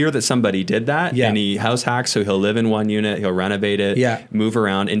 Just hear that somebody did that, and he house hacks, so he'll live in one unit, he'll renovate it, move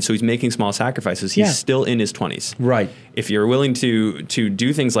around, and so he's making small sacrifices. He's still in his 20s. Right. If you're willing to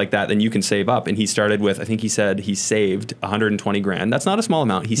do things like that, then you can save up. And he started with, I think he said he saved 120 grand. That's not a small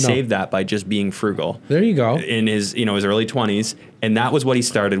amount. He saved that by just being frugal. There you go. In his early 20s, and that was what he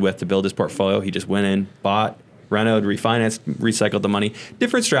started with to build his portfolio. He just went in, bought, renoed, refinanced, recycled the money.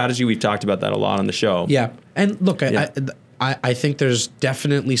 Different strategy. We've talked about that a lot on the show. Yeah, and look, I think there's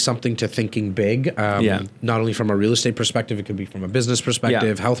definitely something to thinking big. Not only from a real estate perspective, it could be from a business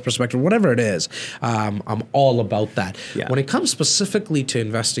perspective, health perspective, whatever it is. I'm all about that. When it comes specifically to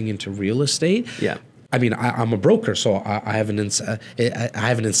investing into real estate, I mean, I'm a broker, so I have an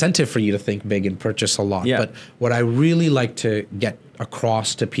incentive for you to think big and purchase a lot. But what I really like to get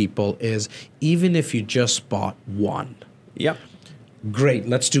across to people is, even if you just bought one, great,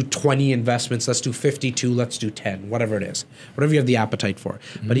 let's do 20 investments, let's do 52, let's do 10, whatever it is, whatever you have the appetite for.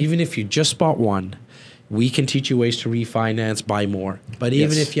 But even if you just bought one, we can teach you ways to refinance, buy more. But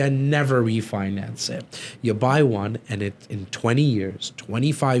even if you never refinance it, you buy one, and in 20 years,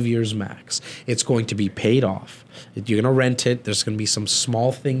 25 years max, it's going to be paid off. You're going to rent it. There's going to be some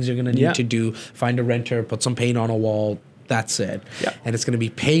small things you're going to need to do. Find a renter, put some paint on a wall. That's it. And it's going to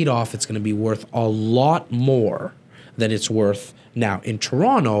be paid off. It's going to be worth a lot more than it's worth now. In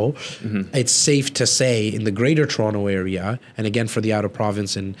Toronto, it's safe to say, in the greater Toronto area, and again for the out of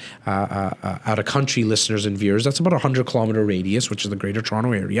province and out of country listeners and viewers, that's about a 100-kilometer radius, which is the greater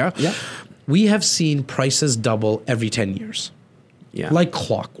Toronto area. We have seen prices double every 10 years, like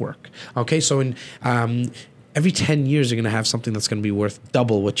clockwork. Okay, so in every 10 years, you're going to have something that's going to be worth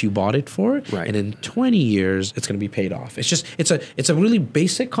double what you bought it for, and in 20 years, it's going to be paid off. It's just it's a really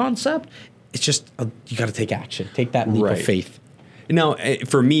basic concept. It's just you got to take action, take that leap of faith. Now,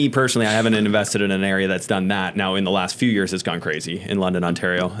 for me personally, I haven't invested in an area that's done that. Now, in the last few years, it's gone crazy in London,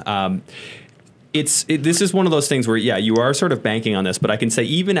 Ontario. This is one of those things where, you are sort of banking on this, but I can say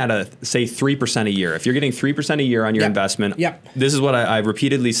even at say 3% a year, if you're getting 3% a year on your investment, this is what I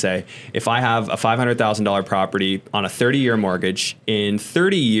repeatedly say. If I have a $500,000 property on a 30-year mortgage, in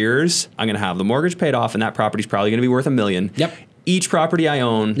 30 years, I'm going to have the mortgage paid off, and that property's probably going to be worth $1 million. Each property I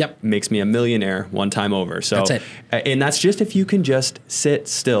own makes me a millionaire one time over. So that's it. And that's just if you can just sit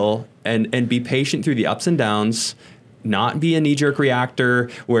still and be patient through the ups and downs, not be a knee-jerk reactor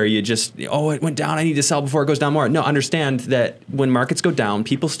where you just, it went down, I need to sell before it goes down more. No, understand that when markets go down,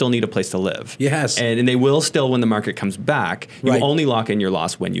 people still need a place to live. Yes. And they will still when the market comes back. You only lock in your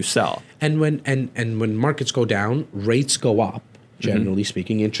loss when you sell. And when markets go down, rates go up. Generally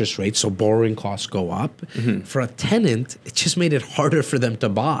speaking, interest rates, so borrowing costs go up. For a tenant, it just made it harder for them to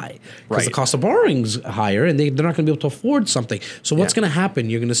buy because the cost of borrowing's higher, and they're not going to be able to afford something. So what's going to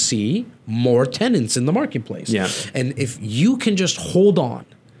happen? You're going to see more tenants in the marketplace. And if you can just hold on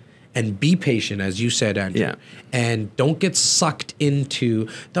and be patient, as you said, Andrew, and don't get sucked into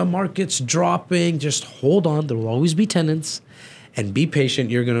the market's dropping, just hold on. There will always be tenants. And be patient.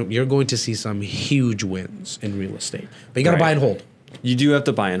 You're going to see some huge wins in real estate. But you got to buy and hold. You do have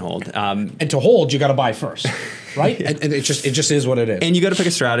to buy and hold. And to hold, you got to buy first. right? And it just is what it is. And you got to pick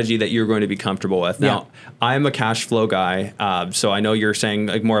a strategy that you're going to be comfortable with. Now, I'm a cash flow guy, so I know you're saying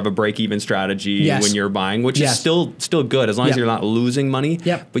like more of a break-even strategy when you're buying, which is still good as long as you're not losing money.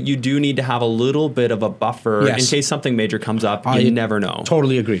 But you do need to have a little bit of a buffer in case something major comes up. You never know.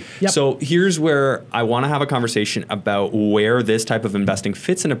 Totally agree. So here's where I want to have a conversation about where this type of investing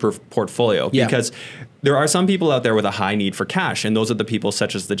fits in a portfolio, because there are some people out there with a high need for cash, and those are the people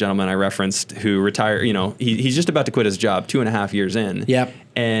such as the gentleman I referenced who retired. You know, he's just about to quit his job 2.5 years in,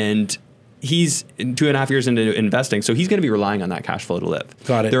 and he's 2.5 years into investing, so he's going to be relying on that cash flow to live.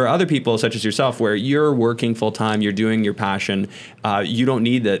 Got it. There are other people such as yourself where you're working full time, you're doing your passion, you don't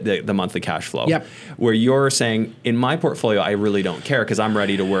need the monthly cash flow. Where you're saying, in my portfolio, I really don't care because I'm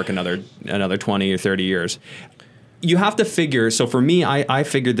ready to work another 20 or 30 years. You have to figure. So for me, I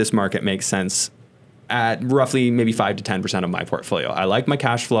figured this market makes sense at roughly maybe 5 to 10% of my portfolio. I like my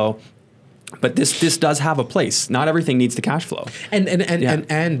cash flow. But this does have a place. Not everything needs the cash flow.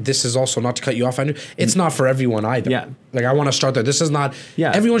 And this is also, not to cut you off, Andrew, it's not for everyone either. Like, I want to start there. This is not,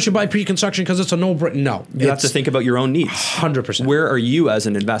 everyone should buy pre-construction because it's a no-brainer. No. You have to think about your own needs. 100%. Where are you as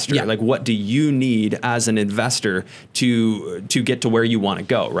an investor? Like, what do you need as an investor to get to where you want to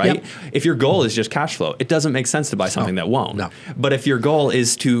go, right? If your goal is just cash flow, it doesn't make sense to buy something that won't. But if your goal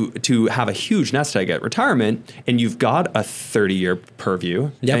is to have a huge nest egg at retirement, and you've got a 30-year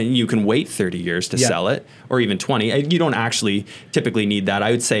purview, and you can wait 30 years to sell it, or even 20. You don't actually typically need that.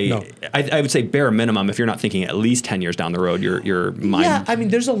 I would say, I would say bare minimum, if you're not thinking at least 10 years down the road, your mind. Yeah, I mean,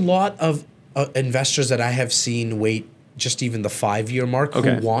 there's a lot of investors that I have seen wait just even the 5-year mark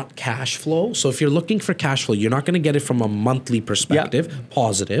who want cash flow. So if you're looking for cash flow, you're not going to get it from a monthly perspective,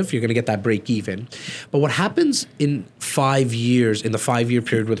 positive. You're going to get that break even. But what happens in 5 years, in the 5-year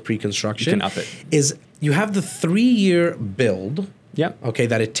period with pre-construction, you can up it. Is you have the 3-year build. Okay,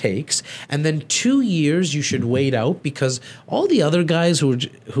 that it takes, and then 2 years you should wait out, because all the other guys who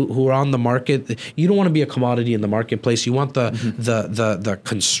are on the market, you don't want to be a commodity in the marketplace. You want the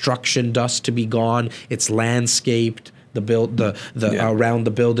construction dust to be gone. It's landscaped. Around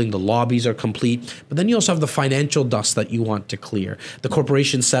the building, the lobbies are complete, but then you also have the financial dust that you want to clear. The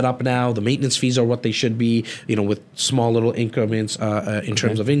corporation's set up now, the maintenance fees are what they should be, with small little increments in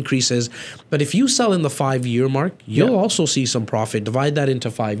terms of increases. But if you sell in the 5-year mark, you'll also see some profit. Divide that into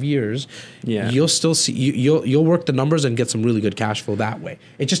 5 years, you'll still see you'll work the numbers and get some really good cash flow that way.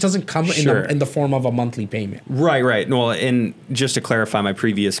 It just doesn't come in the form of a monthly payment. Right. Well, and just to clarify my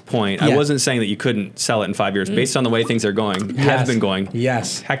previous point, I wasn't saying that you couldn't sell it in 5 years based on the way things are going, have been going.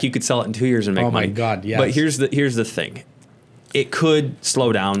 Heck, you could sell it in 2 years and make money. Oh my God, yes. But here's the thing. It could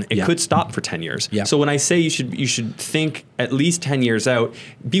slow down. It could stop for 10 years. So when I say you should think at least 10 years out,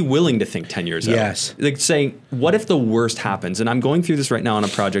 be willing to think 10 years out. Like saying, what if the worst happens? And I'm going through this right now on a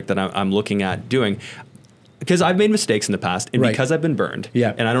project that I'm looking at doing. Because I've made mistakes in the past, and because I've been burned,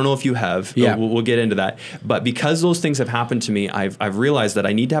 and I don't know if you have, we'll get into that. But because those things have happened to me, I've realized that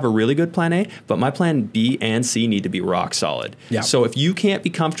I need to have a really good plan A, but my plan B and C need to be rock solid. So if you can't be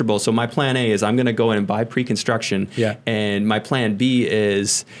comfortable, so my plan A is I'm going to go in and buy pre-construction, and my plan B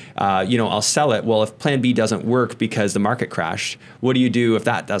is, I'll sell it. Well, if plan B doesn't work because the market crashed, what do you do if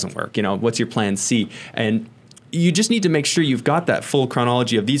that doesn't work? What's your plan C? And you just need to make sure you've got that full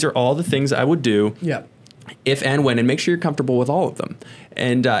chronology of these are all the things I would do. If and when, and make sure you're comfortable with all of them.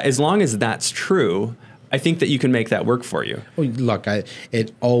 And as long as that's true, I think that you can make that work for you. Well, look,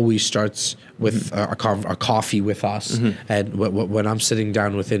 it always starts with a coffee with us. And when I'm sitting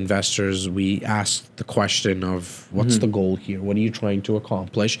down with investors, we ask the question of what's the goal here? What are you trying to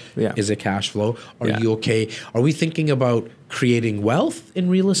accomplish? Is it cash flow? Are you okay? Are we thinking about creating wealth in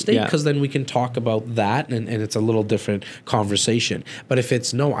real estate? Because then we can talk about that, and it's a little different conversation. But if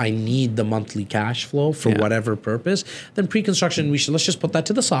it's no, I need the monthly cash flow for whatever purpose, then pre-construction, let's just put that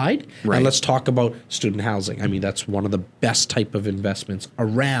to the side, and let's talk about student housing. I mean, that's one of the best type of investments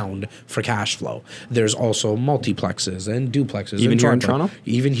around for cash flow. There's also multiplexes and duplexes. Even here in Toronto?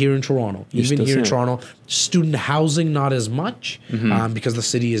 Even here in Toronto. Even here in Toronto. Student housing, not as much, because the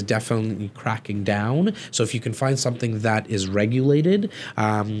city is definitely cracking down. So if you can find something that is regulated,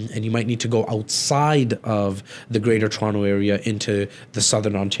 and you might need to go outside of the Greater Toronto area into the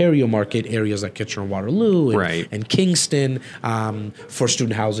Southern Ontario market, areas like Kitchener-Waterloo and Kingston, for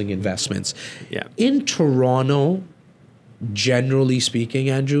student housing investments. In Toronto, generally speaking,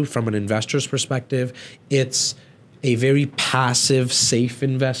 Andrew, from an investor's perspective, it's a very passive, safe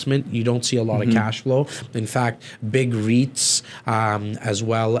investment. You don't see a lot of cash flow. In fact, big REITs, as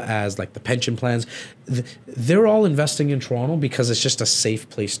well as like the pension plans, they're all investing in Toronto because it's just a safe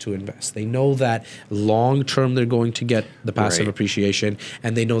place to invest. They know that long term they're going to get the passive appreciation,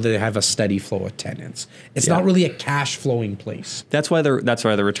 and they know that they have a steady flow of tenants. It's not really a cash flowing place. That's why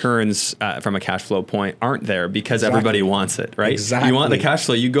the returns from a cash flow point aren't there, because everybody wants it, right? Exactly. You want the cash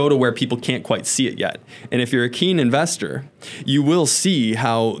flow, you go to where people can't quite see it yet. And if you're a keen investor, you will see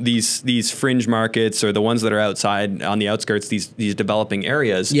how these fringe markets, or the ones that are outside on the outskirts, these developing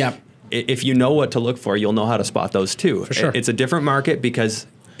areas. Yeah. If you know what to look for, you'll know how to spot those too. For sure. It's a different market because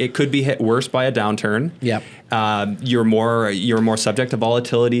it could be hit worse by a downturn. Yep. You're more subject to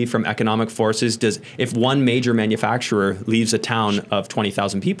volatility from economic forces. If one major manufacturer leaves a town of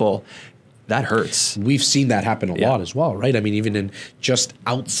 20,000 people, that hurts. We've seen that happen a lot as well, right? I mean, even in just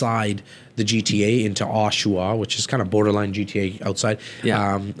outside the GTA into Oshawa, which is kind of borderline GTA outside,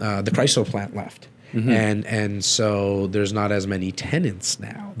 the Chrysler plant left. And so there's not as many tenants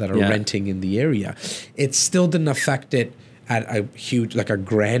now that are renting in the area. It still didn't affect it at a huge, like a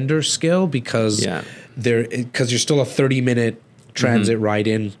grander scale, because you're still a 30-minute transit ride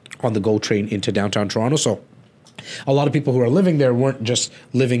in on the GO train into downtown Toronto. So a lot of people who are living there weren't just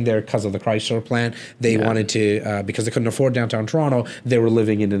living there because of the Chrysler plant. They wanted to, because they couldn't afford downtown Toronto, they were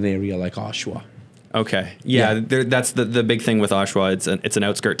living in an area like Oshawa. Okay. That's the big thing with Oshawa. It's an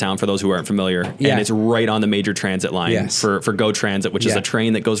outskirt town for those who aren't familiar. And it's right on the major transit line for GO Transit, which is a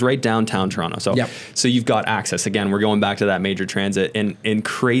train that goes right downtown Toronto. So you've got access. Again, we're going back to that major transit. And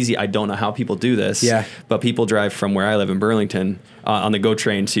crazy, I don't know how people do this, but people drive from where I live in Burlington on the GO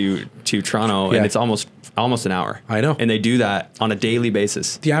train to Toronto, and it's almost an hour. I know. And they do that on a daily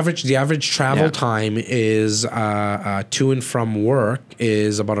basis. The average travel time is to and from work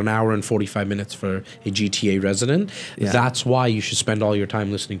is about an hour and 45 minutes for a GTA resident. That's why you should spend all your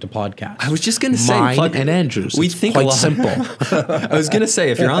time listening to podcasts. I was just going to say, mine and Andrew's. We think quite a lot. simple. I was going to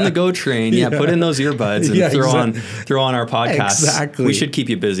say, if you're on the GO train, put in those earbuds and throw on our podcasts. Exactly. We should keep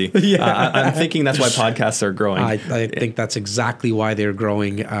you busy. I'm thinking that's why podcasts are growing. I think that's exactly why they're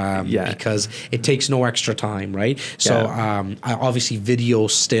growing. Because it takes no extra time, right? So obviously video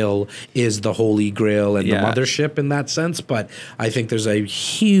still is the holy grail and the mothership in that sense, but I think there's a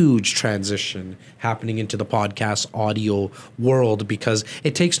huge transition happening into the podcast audio world, because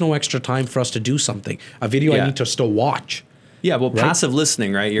it takes no extra time for us to do something. A video I need to still watch. Yeah, well, passive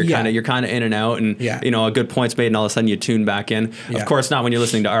listening, right? You're kind of in and out, and a good point's made, and all of a sudden you tune back in. Of course, not when you're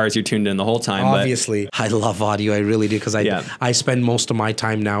listening to ours. You're tuned in the whole time. Obviously, I love audio. I really do, because I spend most of my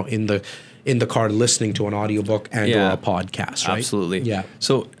time now in the car listening to an audiobook and or a podcast. Right? Absolutely. Yeah.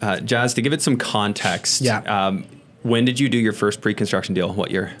 So, Jas, to give it some context. When did you do your first pre-construction deal?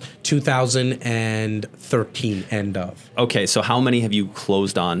 What year? 2013, end of. Okay, so how many have you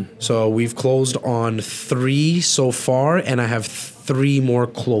closed on? So we've closed on 3 so far, and I have 3 more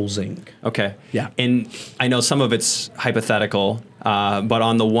closing. Okay. Yeah. And I know some of it's hypothetical, but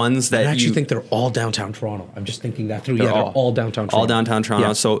on the ones that I actually think they're all downtown Toronto. I'm just thinking that through. They're all downtown Toronto. All downtown Toronto.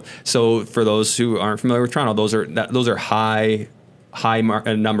 Yeah. So for those who aren't familiar with Toronto, those are high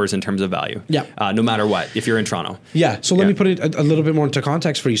numbers in terms of value. Yeah. No matter what, if you're in Toronto. Yeah. So let me put it a little bit more into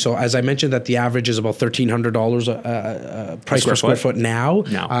context for you. So as I mentioned, that the average is about $1,300 price per square foot now.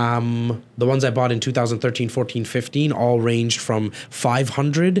 The ones I bought in 2013, 14, 15 all ranged from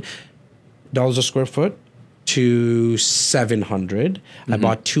 $500 a square foot to $700. I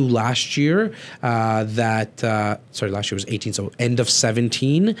bought 2 last year. Last year was 18, so end of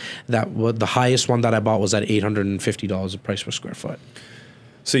 17. The highest one that I bought was at $850 a price per square foot.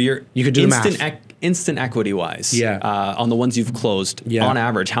 So you could do the math. Instant equity wise, on the ones you've closed, on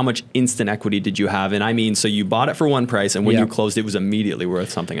average, how much instant equity did you have? And I mean, so you bought it for one price, and when you closed, it was immediately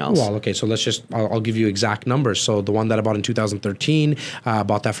worth something else. Well, okay, so I'll give you exact numbers. So the one that I bought in 2013,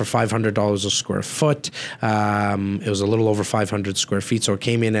 bought that for $500 a square foot. It was a little over 500 square feet, so it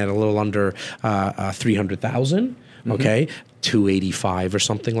came in at a little under $300,000. Okay. 285 or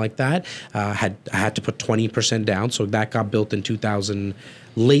something like that. I had to put 20% down, so that got built in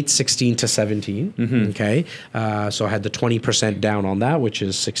late 16 to 17. Okay, so I had the 20% down on that, which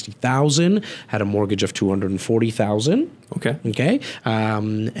is $60,000. Had a mortgage of $240,000. Okay,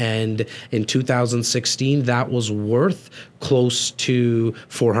 and in 2016, that was worth close to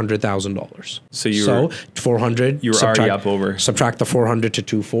 $400,000. So 400. You were already up over. Subtract the 400 to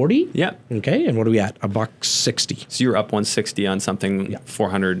 240. Yeah. Okay, and what are we at? $160. So you're up 160 on something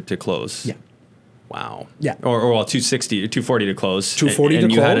 400 to close. Yeah. Wow. Yeah. Or 260, 240 to close. 240 and to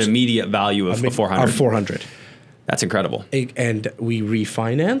close. And you had an immediate value of 400. Of 400. That's incredible. And we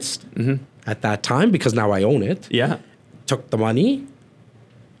refinanced at that time, because now I own it. Yeah. Took the money,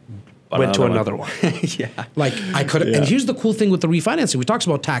 went to another one. Yeah. Like I could, and here's the cool thing with the refinancing. We talked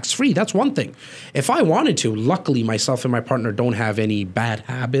about tax-free. That's one thing. If I wanted to, luckily myself and my partner don't have any bad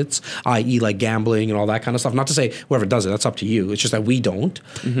habits, i.e. like gambling and all that kind of stuff. Not to say whoever does it, that's up to you. It's just that we don't.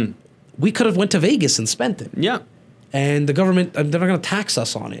 We could have went to Vegas and spent it. Yeah. And the government, they're not going to tax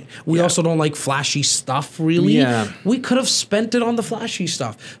us on it. We also don't like flashy stuff, really. Yeah. We could have spent it on the flashy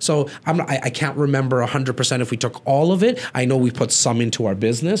stuff. So I can't remember 100% if we took all of it. I know we put some into our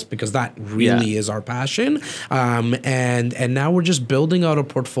business because that really is our passion. And now we're just building out a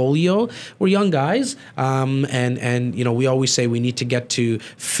portfolio. We're young guys. And you know, we always say we need to get to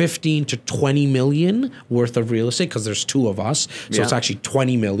 15 to 20 million worth of real estate because there's two of us. So it's actually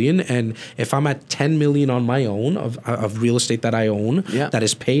 20 million. And if I'm at 10 million on my own of real estate that I own that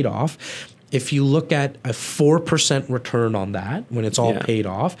is paid off, if you look at a 4% return on that when it's all paid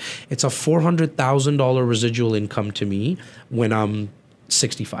off, it's a $400,000 residual income to me when I'm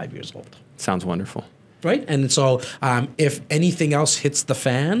 65 years old. Sounds wonderful. Right? And so if anything else hits the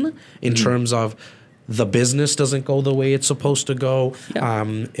fan in terms of the business doesn't go the way it's supposed to go,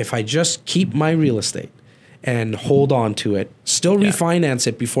 if I just keep my real estate and hold on to it, still refinance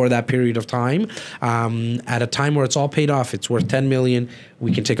it before that period of time. At a time where it's all paid off, it's worth 10 million.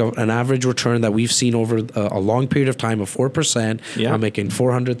 We can take an average return that we've seen over a long period of time of 4%. I'm making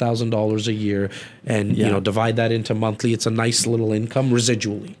 $400,000 a year, and you know, divide that into monthly. It's a nice little income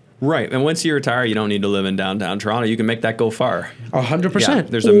residually. Right. And once you retire, you don't need to live in downtown Toronto. You can make that go far. 100%. Yeah,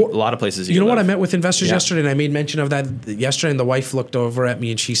 there's a lot of places you can know live. what? I met with investors yesterday, and I made mention of that yesterday, and the wife looked over at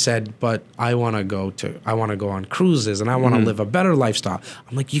me and she said, but I want to go on cruises and I want to live a better lifestyle.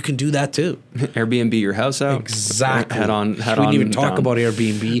 I'm like, you can do that too. Airbnb your house out. Exactly. Head on. We didn't even talk about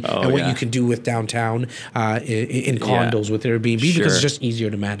Airbnb and what yeah. you can do with downtown in condos with Airbnb because it's just easier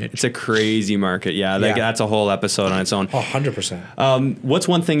to manage. It's a crazy market. Yeah. That's a whole episode on its own. 100%. What's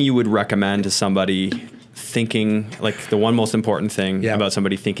one thing you would recommend to somebody thinking, like the one most important thing about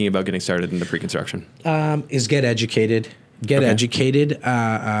somebody thinking about getting started in the pre-construction? Is get educated. Get educated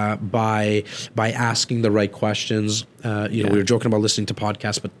by asking the right questions. We were joking about listening to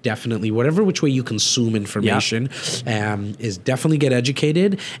podcasts, but definitely whatever which way you consume information is definitely get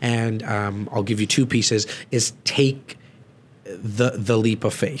educated. And I'll give you two pieces: is take the leap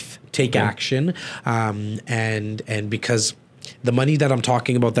of faith, take action, and because the money that I'm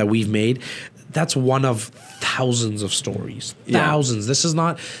talking about that we've made, that's one of thousands of stories. Thousands. This is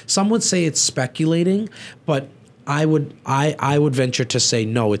not, some would say it's speculating, but I would venture to say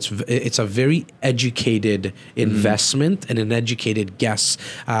no, it's a very educated investment and an educated guess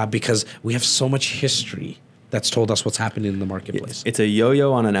because we have so much history that's told us what's happening in the marketplace. It's a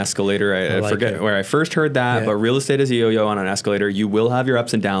yo-yo on an escalator. I forget where I first heard that, but real estate is a yo-yo on an escalator. You will have your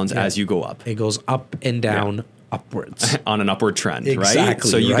ups and downs as you go up. It goes up and down. Upwards on an upward trend, exactly, right?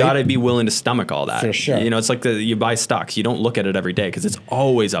 So you got to be willing to stomach all that. For sure. You know, it's like you buy stocks. You don't look at it every day because it's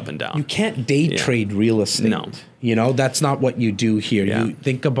always up and down. You can't day trade real estate. No. You know, that's not what you do here. Yeah. You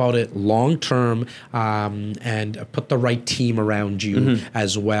think about it long term and put the right team around you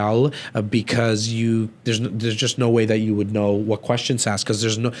as well because there's just no way that you would know what questions to ask because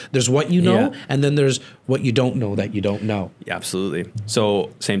there's what you know and then there's what you don't know that you don't know. Yeah, absolutely.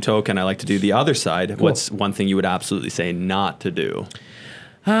 So same token, I like to do the other side. Cool. What's one thing you would absolutely say not to do?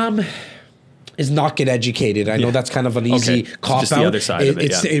 Is not get educated. I know that's kind of an easy cop just out. The other side of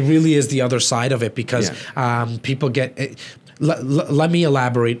it. It really is the other side of it because people get. Let me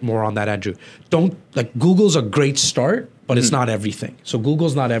elaborate more on that, Andrew. Google's a great start, but it's not everything. So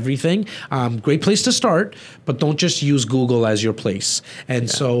Google's not everything. Great place to start, but don't just use Google as your place. And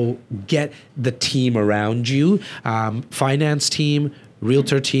so get the team around you, finance team,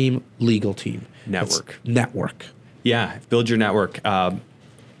 realtor team, legal team. Network. Yeah, build your network.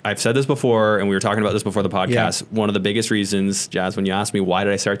 I've said this before, and we were talking about this before the podcast. One of the biggest reasons, Jas, when you asked me why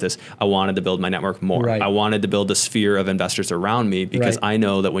did I start this, I wanted to build my network more. Right. I wanted to build a sphere of investors around me because I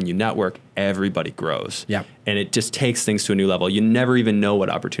know that when you network, everybody grows. Yeah. And it just takes things to a new level. You never even know what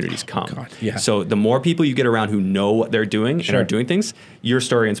opportunities come. So the more people you get around who know what they're doing and are doing things, your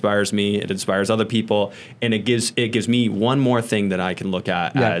story inspires me, it inspires other people, and it gives me one more thing that I can look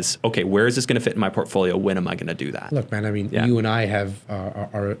at as, okay, where is this going to fit in my portfolio? When am I going to do that? Look, man, I mean, you and I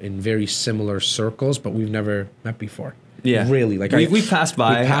are in very similar circles, but we've never met before. Yeah, really. Like we passed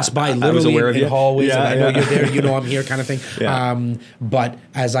by. We passed by literally in hallways. Yeah, and I know you're there. You know I'm here, kind of thing. But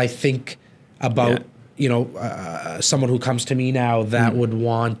as I think about someone who comes to me now that would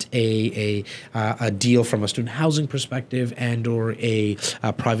want a deal from a student housing perspective and or a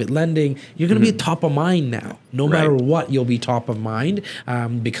private lending, you're going to be top of mind now. No matter what, you'll be top of mind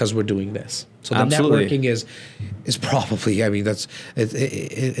because we're doing this. So the networking is probably, I mean,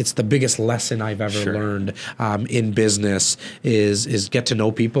 it's the biggest lesson I've ever learned in business is get to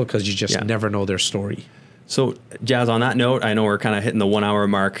know people because you just never know their story. So, Jas, on that note, I know we're kind of hitting the 1 hour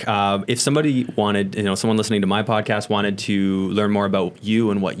mark. If somebody wanted, someone listening to my podcast wanted to learn more about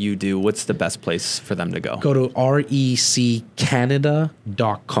you and what you do, what's the best place for them to go? Go to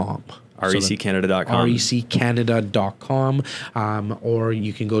reccanada.com. reccanada.com. reccanada.com. Or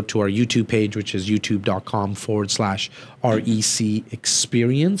you can go to our YouTube page, which is youtube.com/REC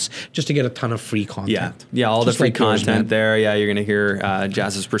Experience, just to get a ton of free content. Yeah, all just the free content there. Yeah, you're going to hear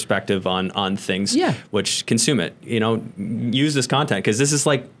Jas's perspective on things, which consume it. Use this content because this is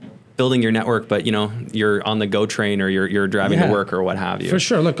like building your network, but you're on the GO train or you're driving to work or what have you. For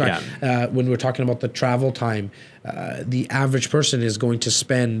sure. Look, when we're talking about the travel time, the average person is going to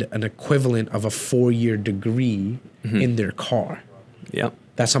spend an equivalent of a 4-year degree in their car. Yep.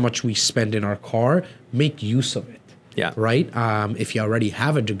 That's how much we spend in our car. Make use of it. Yeah. Right? If you already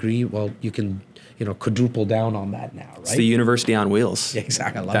have a degree, well, you can quadruple down on that now, right? It's the university on wheels. Yeah,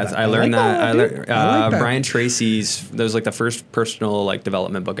 exactly. I love that. I learned that. I learned Brian Tracy's. That was like the first personal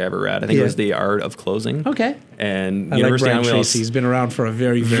development book I ever read. I think it was The Art of Closing. Okay. And I University like on Brian Wheels. Tracy. He's been around for a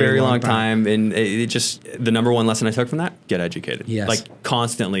very, very long time. And it just the number one lesson I took from that: get educated. Yes. Like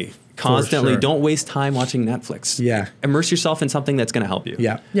constantly. Sure. Don't waste time watching Netflix. Yeah. Immerse yourself in something that's going to help you.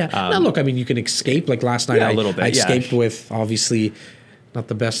 Yeah. Now look, I mean, you can escape. Like last night, a little bit. I escaped with obviously. Not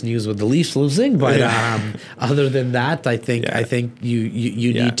the best news with the Leafs losing, but other than that, I think you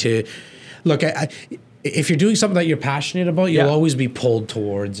need to look. If you're doing something that you're passionate about, you'll always be pulled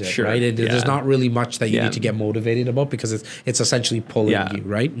towards it, right? And there's not really much that you need to get motivated about because it's essentially pulling you,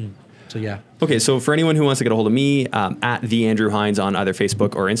 right? And so Okay, so for anyone who wants to get a hold of me, at the Andrew Hines on either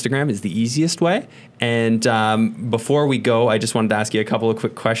Facebook or Instagram is the easiest way. And before we go, I just wanted to ask you a couple of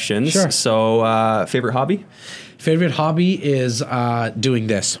quick questions. Sure. So, favorite hobby? Favorite hobby is doing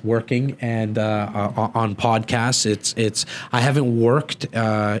this, working and on podcasts. It's I haven't worked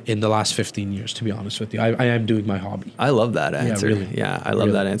in the last 15 years, to be honest with you. I am doing my hobby. I love that answer. Yeah, really. Yeah, I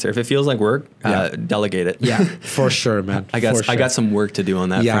love that answer. If it feels like work, delegate it. Yeah, for sure, man. I got some work to do on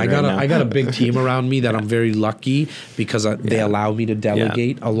that. Yeah, I got a big team around me that I'm very lucky because they allow me to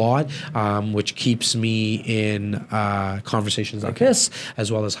delegate a lot, which keeps me in conversations like this,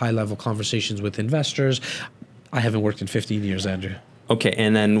 as well as high level conversations with investors. I haven't worked in 15 years, Andrew. Okay,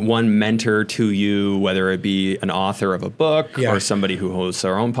 and then one mentor to you, whether it be an author of a book or somebody who hosts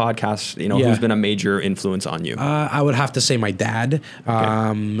their own podcast, who's been a major influence on you? I would have to say my dad. Okay.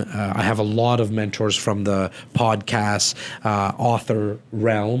 I have a lot of mentors from the podcast author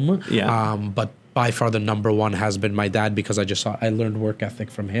realm, but by far the number one has been my dad because I learned work ethic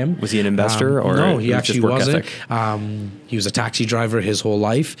from him. Was he an investor or no? He was actually just work wasn't. Ethic? He was a taxi driver his whole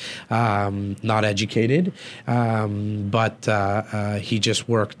life, not educated, but he just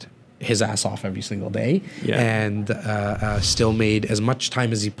worked his ass off every single day and still made as much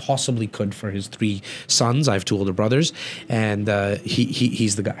time as he possibly could for his 3 sons. I have 2 older brothers, and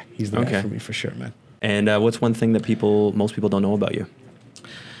he's the guy. He's the guy for me for sure, man. And what's one thing that most people don't know about you?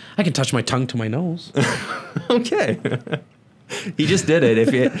 I can touch my tongue to my nose. Okay. He just did it.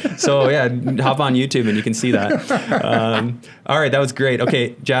 Hop on YouTube and you can see that. All right, that was great.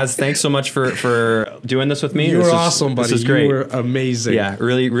 Okay, Jas, thanks so much for doing this with me. You were awesome, buddy. This was great. You were amazing. Yeah,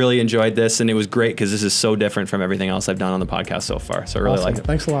 really, really enjoyed this, and it was great because this is so different from everything else I've done on the podcast so far. So I really like it.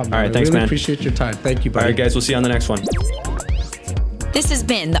 Thanks a lot, man. All right, thanks, man. I man. Appreciate your time. Thank you, buddy. All right, guys, we'll see you on the next one. This has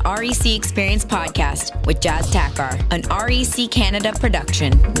been the REC Experience Podcast with Jas Takhar, an REC Canada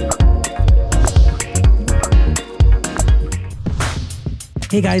production.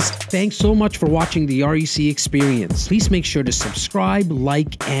 Hey guys, thanks so much for watching the REC Experience. Please make sure to subscribe,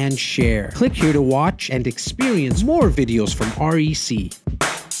 like, and share. Click here to watch and experience more videos from REC.